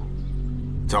没有？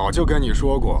早就跟你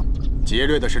说过，劫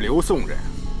掠的是刘宋人。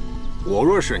我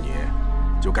若是你，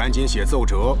就赶紧写奏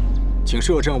折，请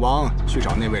摄政王去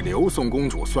找那位刘宋公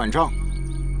主算账，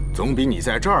总比你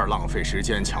在这儿浪费时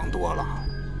间强多了。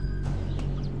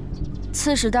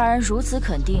刺史大人如此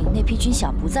肯定那批军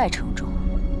饷不在城中，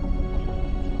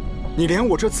你连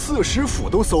我这刺史府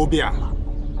都搜遍了，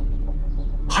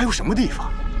还有什么地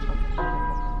方？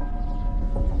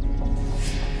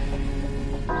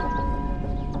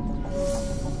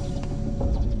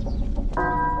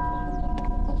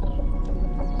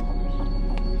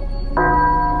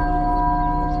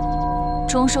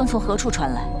钟声从何处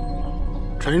传来？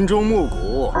晨钟暮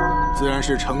鼓，自然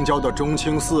是城郊的中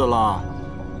清寺了。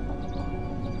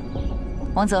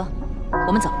王泽，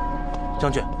我们走。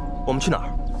将军，我们去哪儿？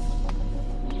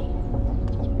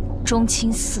中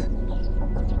清寺。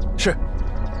是。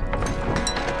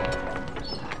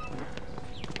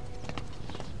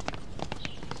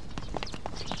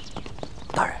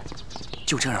大人，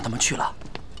就这样让他们去了。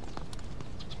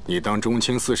你当中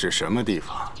清寺是什么地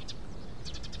方？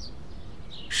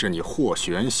是你霍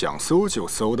玄想搜就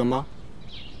搜的吗？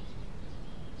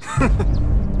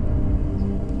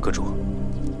阁主，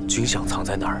军饷藏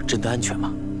在哪儿，真的安全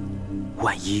吗？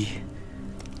万一……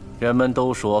人们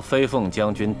都说飞凤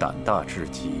将军胆大至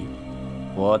极，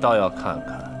我倒要看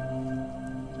看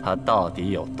他到底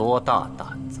有多大胆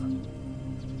子。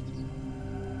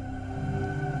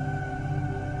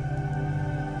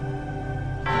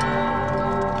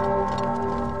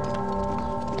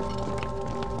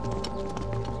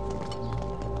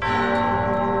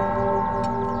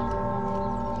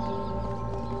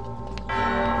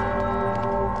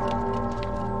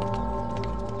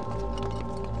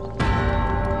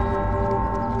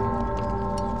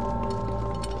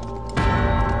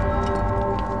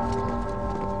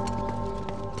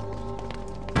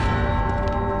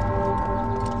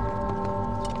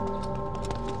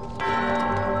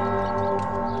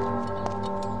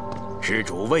施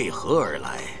主为何而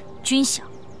来？军饷。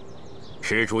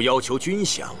施主要求军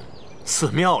饷，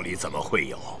寺庙里怎么会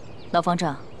有？老方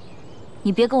丈，你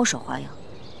别跟我耍花样。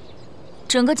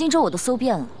整个荆州我都搜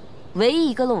遍了，唯一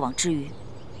一个漏网之鱼，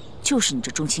就是你这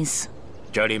中清寺。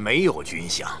这里没有军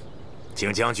饷，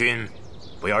请将军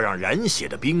不要让染血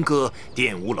的兵戈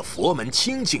玷污了佛门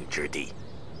清净之地。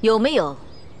有没有？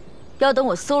要等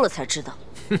我搜了才知道。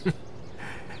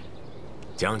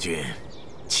将军，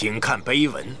请看碑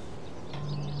文。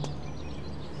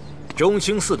中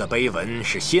清寺的碑文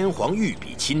是先皇御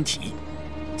笔亲题，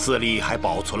寺里还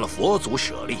保存了佛祖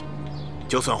舍利。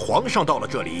就算皇上到了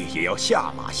这里，也要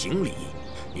下马行礼。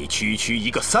你区区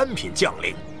一个3品将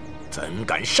领，怎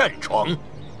敢擅闯？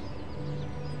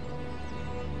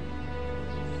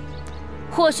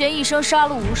霍玄一生杀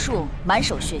戮无数，满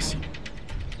手血腥，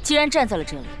既然站在了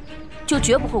这里，就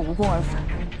绝不会无功而返。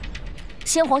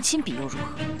先皇亲笔又如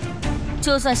何？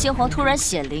就算先皇突然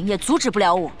显灵，也阻止不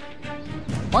了我。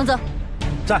王泽，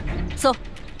在。搜。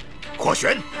霍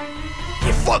玄，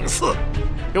你放肆！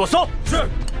给我搜！是。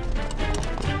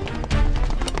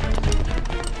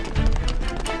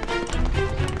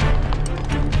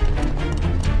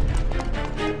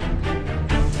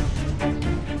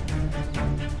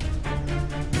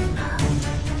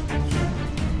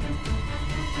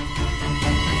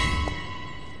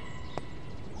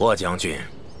霍将军，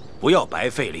不要白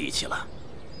费力气了，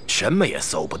什么也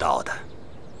搜不到的。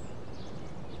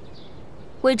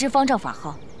未知方丈法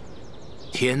号？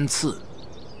天赐。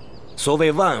所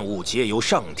谓万物皆由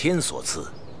上天所赐，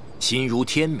心如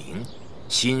天明，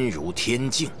心如天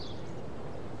静。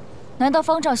难道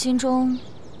方丈心中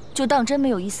就当真没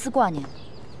有一丝挂念？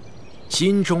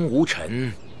心中无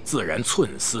尘，自然寸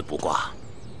丝不挂。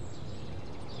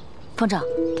方丈，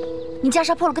你袈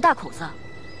裟破了个大口子。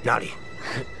哪里？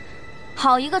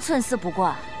好一个寸丝不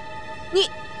挂！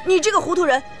你这个糊涂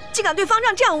人，竟敢对方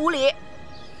丈这样无礼！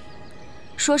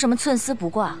说什么寸丝不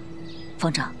挂？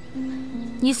方丈，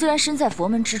你虽然身在佛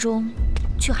门之中，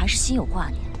却还是心有挂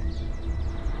念。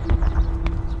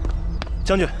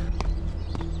将军，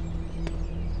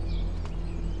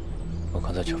我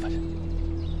刚才却发现，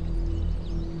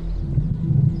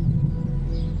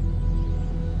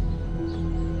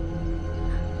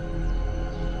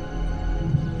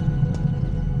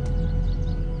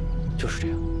就是这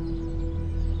样。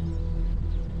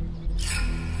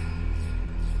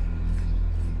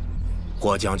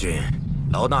霍将军，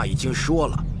老衲已经说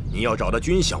了，你要找的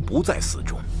军饷不在寺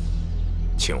中，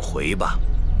请回吧。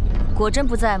果真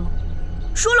不在吗？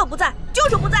说了不在，就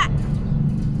是不在。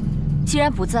既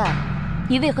然不在，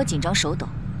你为何紧张手抖？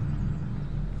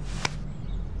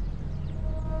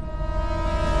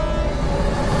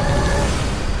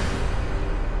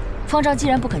方丈既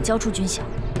然不肯交出军饷，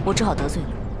我只好得罪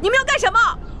你。你们要干什么？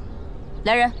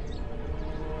来人，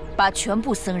把全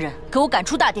部僧人给我赶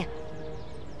出大殿。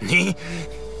你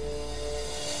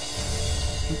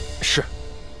是。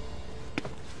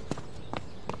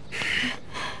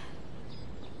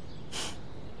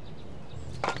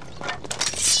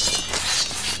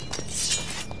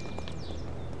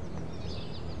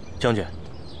将军，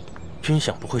军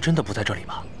饷不会真的不在这里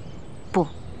吧？不，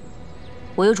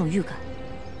我有种预感，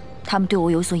他们对我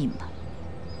有所隐瞒。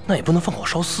那也不能放火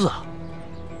烧寺啊！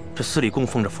这寺里供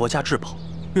奉着佛家至宝，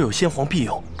又有先皇庇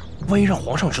佑，万一让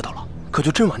皇上知道了，可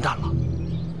就真完蛋了。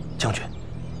将军，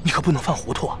你可不能犯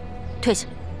糊涂啊！退下。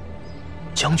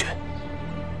将军，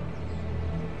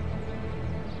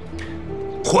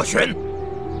霍玄，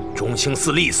中清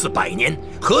寺立寺100年，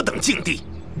何等境地！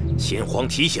先皇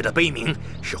题写的碑铭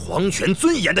是皇权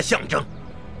尊严的象征。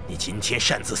你今天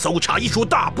擅自搜查，一属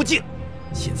大不敬，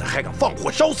现在还敢放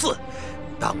火烧寺，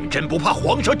当真不怕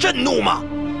皇上震怒吗？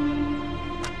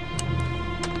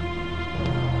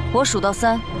我数到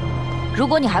3，如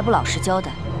果你还不老实交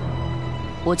代，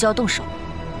我就要动手。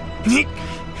你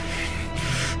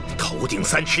头顶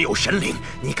3尺有神灵，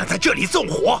你敢在这里纵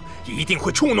火，一定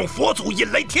会触怒佛祖，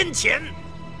引来天谴。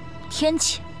天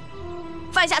谴？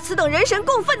犯下此等人神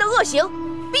共愤的恶行，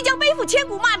必将背负千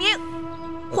古骂名。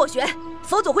霍玄，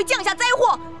佛祖会降下灾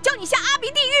祸，叫你下阿鼻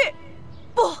地狱。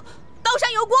不，刀山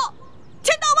油锅，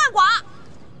千刀万剐。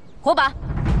火把。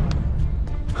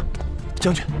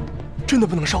将军，真的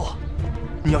不能烧啊！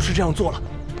你要是这样做了，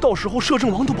到时候摄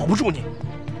政王都保不住你。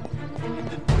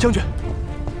将军，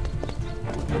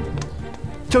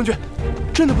将军，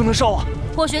真的不能烧啊！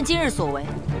霍玄今日所为，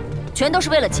全都是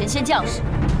为了前线将士，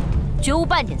绝无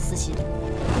半点私心。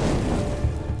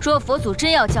若佛祖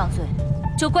真要降罪，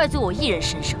就怪罪我一人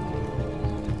身上。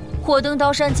或登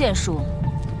刀山剑术，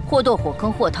或堕火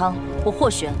坑，或汤，我霍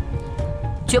玄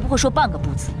绝不会说半个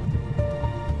不字。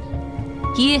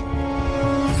1、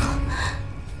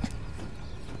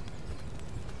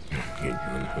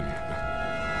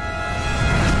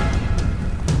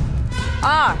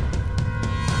2、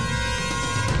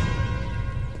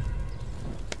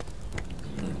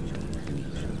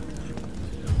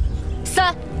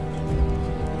3。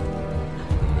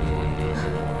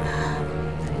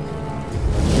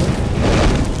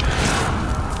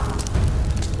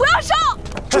不要烧！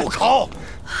住口！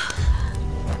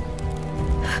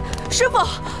师父，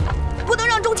不能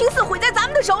让中清寺毁在咱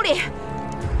们的手里。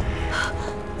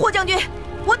霍将军，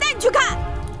我带你去看。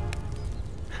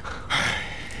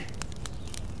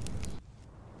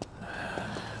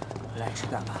来吃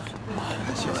点吧。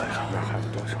现在上边还有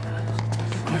多少？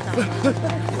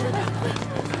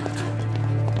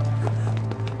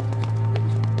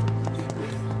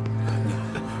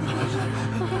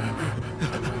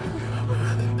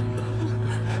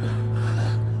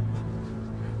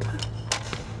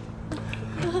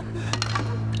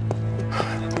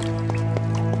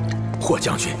霍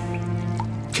将军，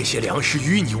这些粮食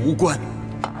与你无关。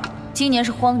今年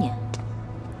是荒年，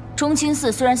中清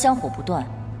寺虽然香火不断，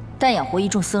但养活一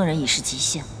众僧人已是极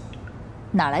限，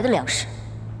哪来的粮食？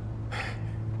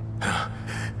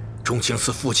中清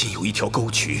寺附近有一条沟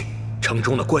渠，城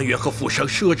中的官员和富商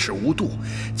奢侈无度，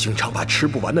经常把吃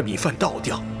不完的米饭倒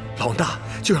掉。老大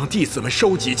就让弟子们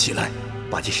收集起来，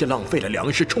把这些浪费的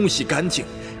粮食冲洗干净，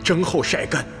蒸后晒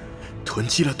干，囤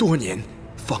积了多年，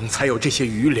方才有这些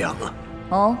余粮啊。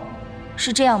哦，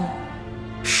是这样吗？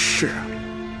是啊。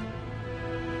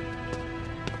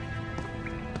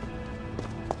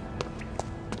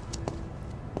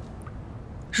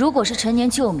如果是陈年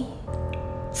旧米，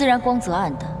自然光泽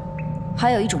暗淡，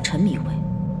还有一种陈米味，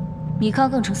米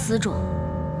糠更成丝状。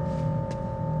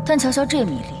但瞧瞧这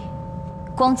米粒，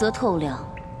光泽透亮，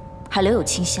还留有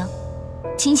清香，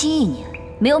轻轻一捻，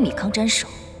没有米糠沾手，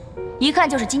一看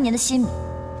就是今年的新米。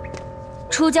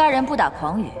出家人不打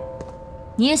诳语，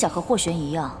你也想和霍玄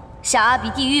一样下阿鼻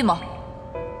地狱吗？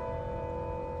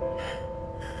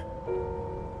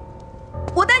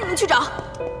我带你们去找，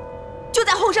就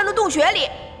在后山的洞穴里。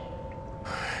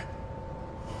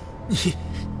你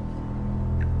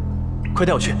快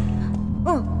带我去。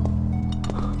嗯。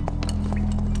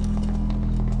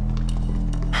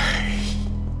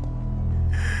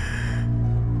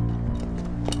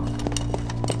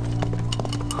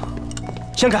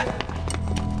掀开。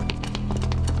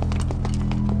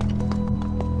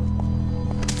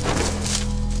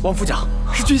王副将，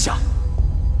是军饷。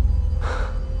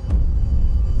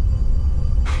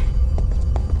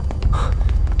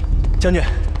将军，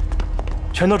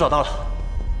全都找到了。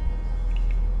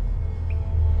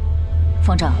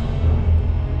方丈，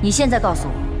你现在告诉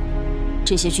我，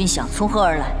这些军饷从何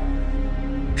而来？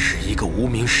是一个无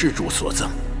名施主所赠，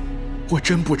我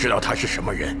真不知道他是什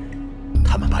么人。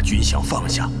他们把军饷放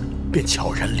下，便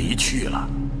悄然离去了。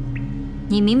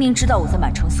你明明知道我在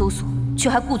满城搜索，却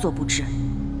还故作不知，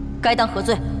该当何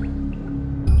罪？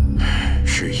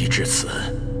事已至此，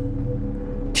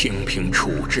听凭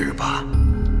处置吧。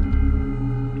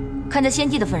看在先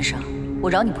帝的份上，我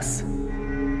饶你不死。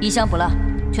衣香不落，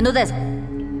全都带走。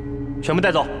全部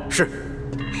带走。是。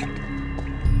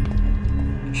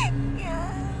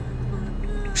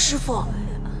师父，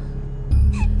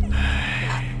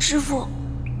师父。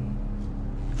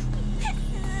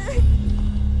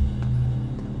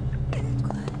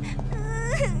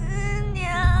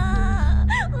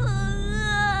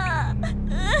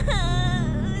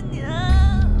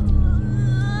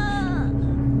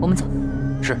我们走。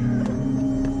是。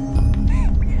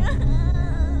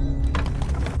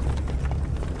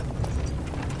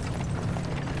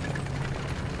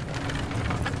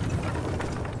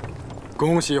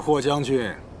恭喜霍将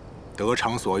军，得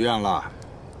偿所愿了。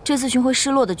这次寻回失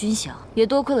落的军饷，也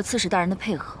多亏了刺史大人的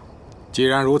配合。既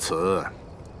然如此，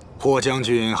霍将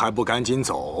军还不赶紧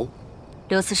走？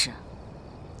刘刺史，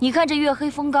你看这月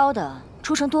黑风高的，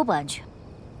出城多不安全。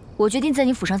我决定在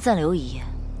你府上暂留一夜，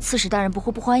刺史大人不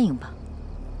会不欢迎吧？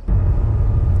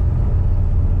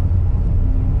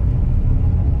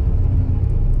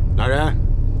来人，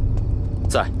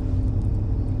在。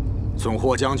送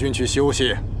霍将军去休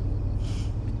息。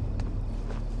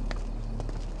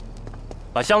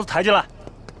把箱子抬进来。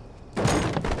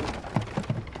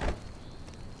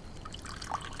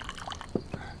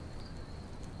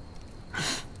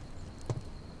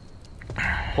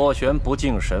霍玄不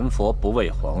敬神佛，不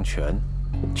畏皇权，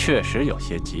确实有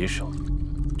些棘手，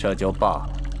这就罢了。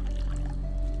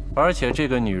而且这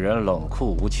个女人冷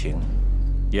酷无情，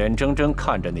眼睁睁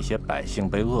看着那些百姓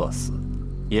被饿死，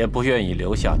也不愿意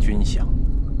留下军饷。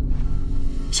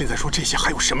现在说这些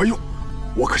还有什么用？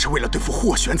我可是为了对付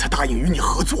霍玄才答应与你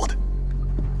合作的。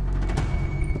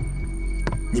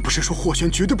你不是说霍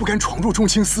玄绝对不敢闯入中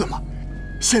清寺吗？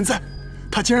现在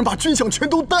他竟然把军饷全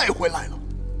都带回来了。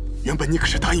原本你可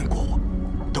是答应过我，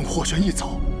等霍玄一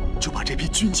走，就把这批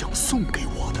军饷送给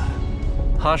我的。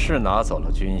他是拿走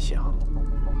了军饷，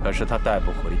可是他带不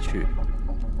回去。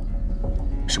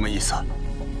什么意思？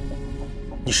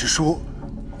你是说，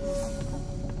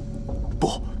不，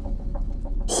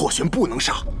霍玄不能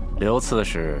杀？刘刺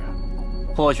史，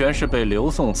霍玄是被刘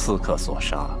宋刺客所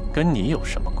杀，跟你有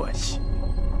什么关系？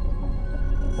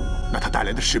那他带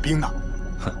来的士兵呢？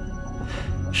哼，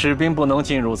士兵不能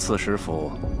进入刺史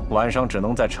府，晚上只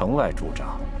能在城外驻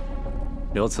扎。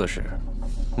刘刺史，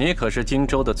你可是荆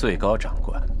州的最高长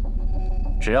官，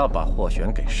只要把霍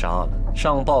玄给杀了，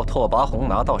上报拓跋宏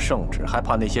拿到圣旨，还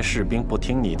怕那些士兵不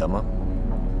听你的吗？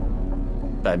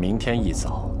待明天一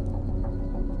早，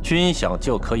军饷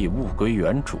就可以物归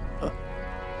原主了。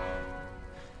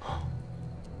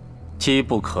机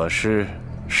不可失，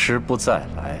时不再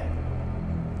来。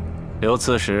刘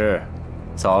刺史，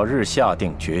早日下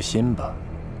定决心吧。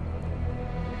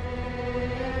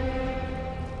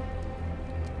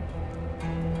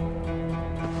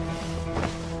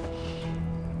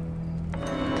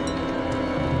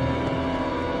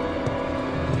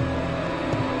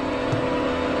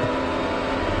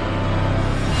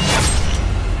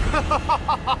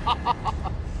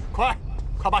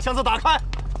快把箱子打开！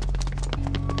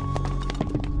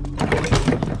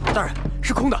大人，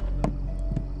是空的，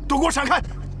都给我闪开！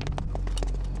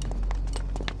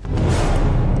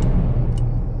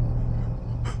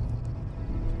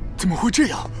怎么会这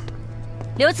样？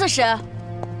刘刺史，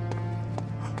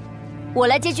我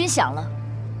来接军饷了。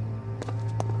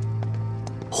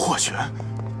霍玄，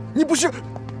你不是……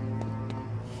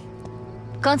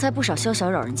刚才不少宵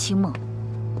小扰人清梦，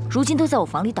如今都在我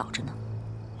房里倒着呢。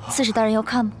刺史大人要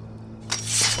看吗？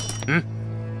嗯。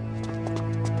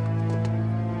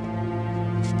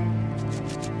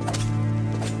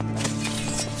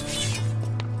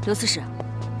刘刺史，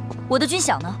我的军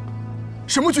饷呢？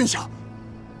什么军饷？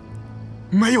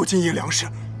没有金银粮食，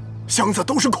箱子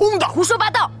都是空的。胡说八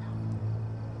道！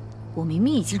我明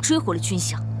明已经追回了军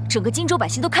饷，整个荆州百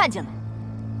姓都看见了，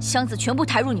箱子全部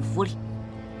抬入你府里，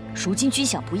如今军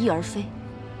饷不翼而飞，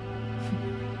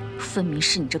哼，分明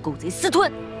是你这狗贼私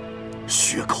吞！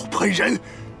血口喷人，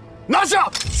拿下！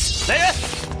来人！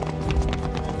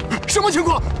什么情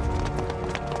况？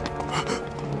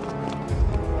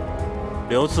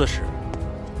刘刺史，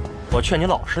我劝你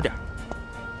老实点。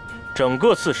整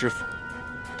个刺史府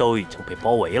都已经被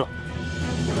包围了。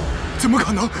怎么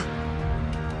可能？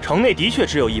城内的确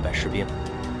只有100士兵，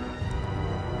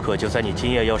可就在你今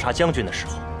夜要杀将军的时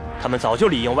候，他们早就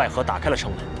里应外合打开了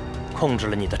城门，控制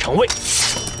了你的城卫。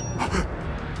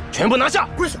全部拿下！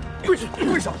跪下！跪下！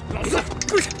跪下！老四，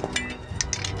跪下！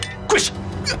跪下！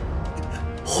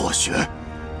霍玄，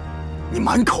你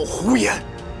满口胡言，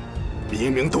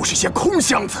明明都是些空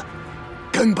箱子，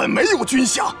根本没有军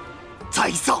饷，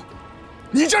栽赃！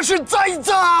你这是栽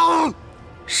赃！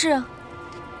是啊，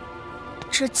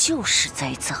这就是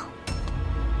栽赃。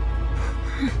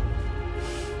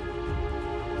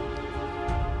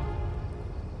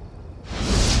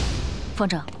方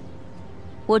丈，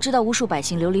我知道无数百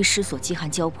姓流离失所，饥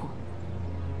寒交迫。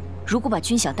如果把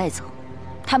军饷带走，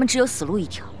他们只有死路一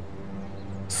条。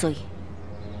所以，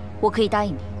我可以答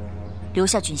应你，留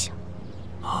下军饷。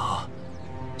啊，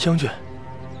将军，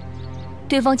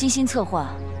对方精心策划，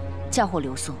嫁祸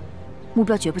刘宋，目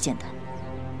标绝不简单。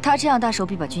他这样大手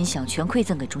笔把军饷全馈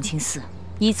赠给中清寺，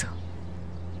一则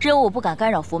认为我不敢干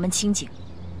扰佛门清净，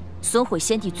损毁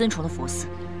先帝尊崇的佛寺；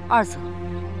二则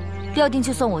料定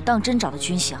就算我当真找到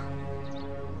军饷，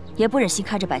也不忍心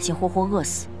看着百姓活活饿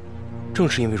死。正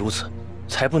是因为如此，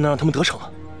才不能让他们得逞啊！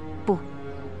不，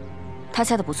他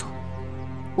猜的不错，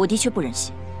我的确不忍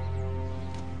心。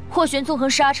霍玄纵横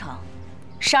沙场，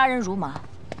杀人如麻，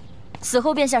死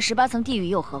后便下18层地狱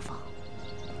又何妨？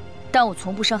但我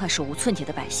从不伤害手无寸铁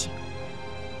的百姓，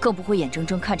更不会眼睁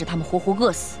睁看着他们活活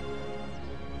饿死。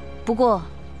不过，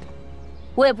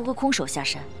我也不会空手下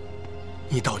山。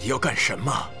你到底要干什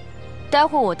么？待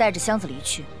会儿我带着箱子离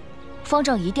去，方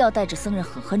丈一定要带着僧人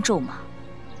狠狠咒骂，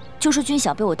就说军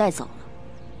饷被我带走了，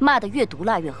骂得越毒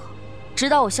辣越好，直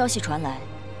到我消息传来，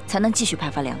才能继续派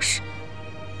发粮食。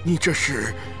你这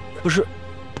是？不是，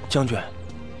将军，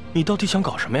你到底想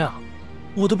搞什么呀？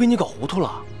我都被你搞糊涂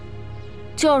了。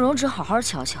就让容止好好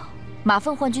瞧瞧，马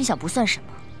粪换军饷不算什么，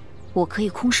我可以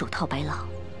空手套白狼。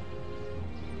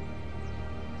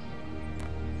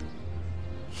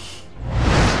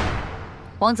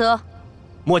王泽，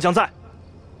末将在。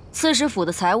刺史府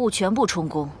的财物全部充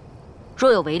公，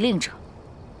若有违令者，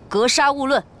格杀勿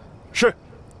论。是。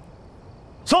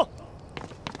走。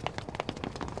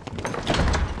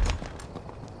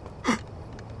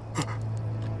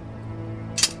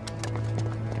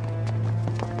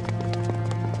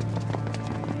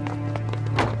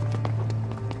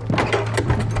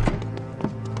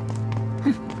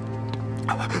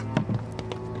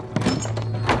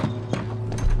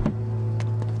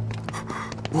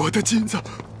我的金子，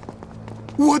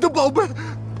我的宝贝，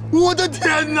我的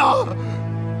天哪！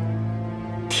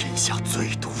天下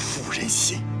最毒妇人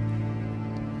心，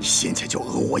你先前就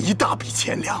讹我一大笔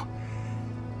钱粮，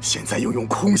现在又用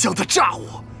空箱子炸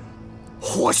我，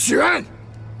霍玄，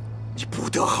你不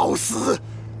得好死！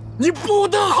你不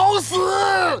得好死！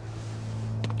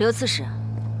刘刺史，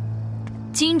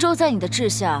荆州在你的治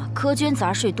下，苛捐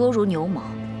杂税多如牛毛，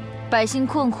百姓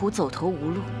困苦走投无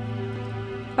路。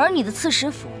而你的刺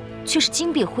史府却是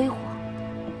金碧辉煌，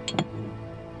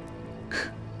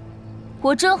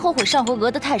我真后悔上回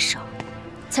讹得太少，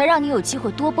才让你有机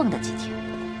会多蹦跶几天。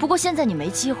不过现在你没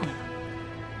机会了，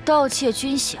盗窃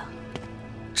军饷，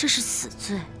这是死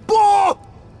罪。不，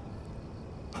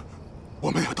我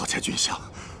没有盗窃军饷，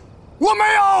我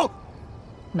没有。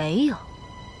没有。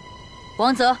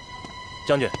王泽，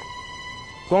将军，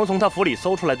光从他府里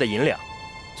搜出来的银两，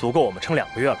足够我们撑2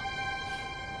个月了。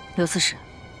刘刺史，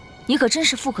你可真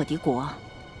是富可敌国啊！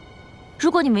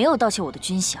如果你没有盗窃我的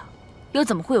军饷，又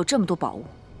怎么会有这么多宝物？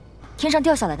天上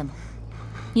掉下来的吗？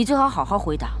你最好好好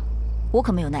回答，我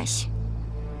可没有耐心。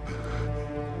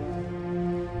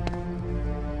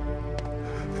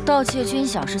盗窃军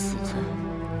饷是死罪，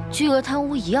巨额贪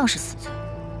污一样是死罪。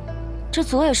这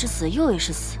左也是死，右也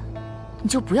是死，你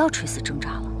就不要垂死挣扎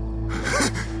了。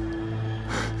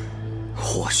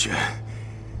霍玄，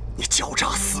你狡诈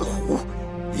似虎，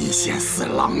阴险似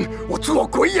狼，我做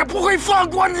鬼也不会放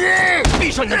过你！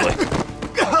闭上你的嘴！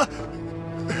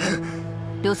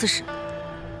刘刺史，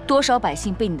多少百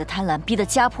姓被你的贪婪逼得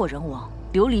家破人亡、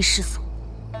流离失所，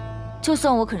就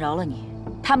算我肯饶了你，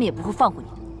他们也不会放过你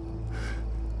的。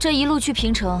这一路去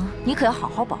平城，你可要好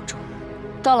好保重。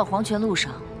到了黄泉路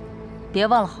上，别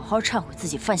忘了好好忏悔自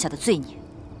己犯下的罪孽。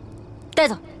带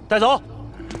走，带走，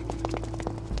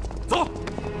走，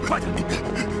快点！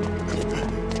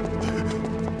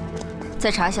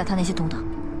再查一下他那些同党，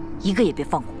一个也别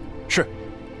放过。是。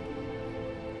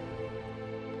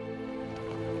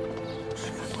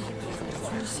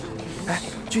哎，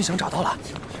军饷找到了，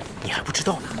你还不知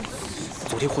道呢。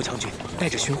昨天霍将军带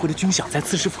着寻回的军饷在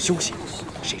刺史府休息，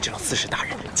谁知道刺史大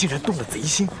人竟然动了贼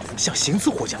心，想行刺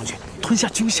霍将军，吞下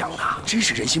军饷呢。真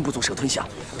是人心不足蛇吞象，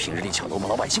平日里抢夺我们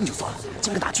老百姓就算了，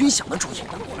竟敢打军饷的主意。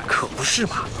可不是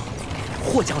嘛！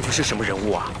霍将军是什么人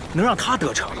物啊？能让他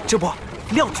得逞？这不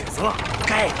撂蹶子了？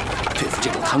该对付这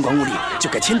种贪官污吏，就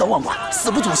该千刀万剐，死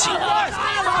不足惜。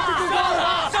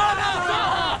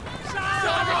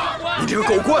你这个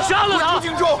狗官，杀了他！出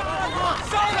荆州！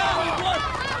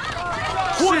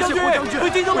霍将军为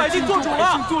荆州百姓做主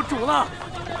了！做主了！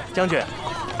将军，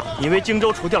你为荆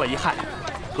州除掉了一害，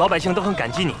老百姓都很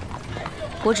感激你。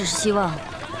我只是希望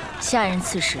下任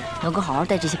刺史能够好好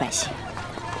待这些百姓，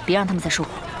别让他们再受苦。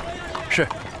是，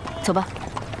走吧。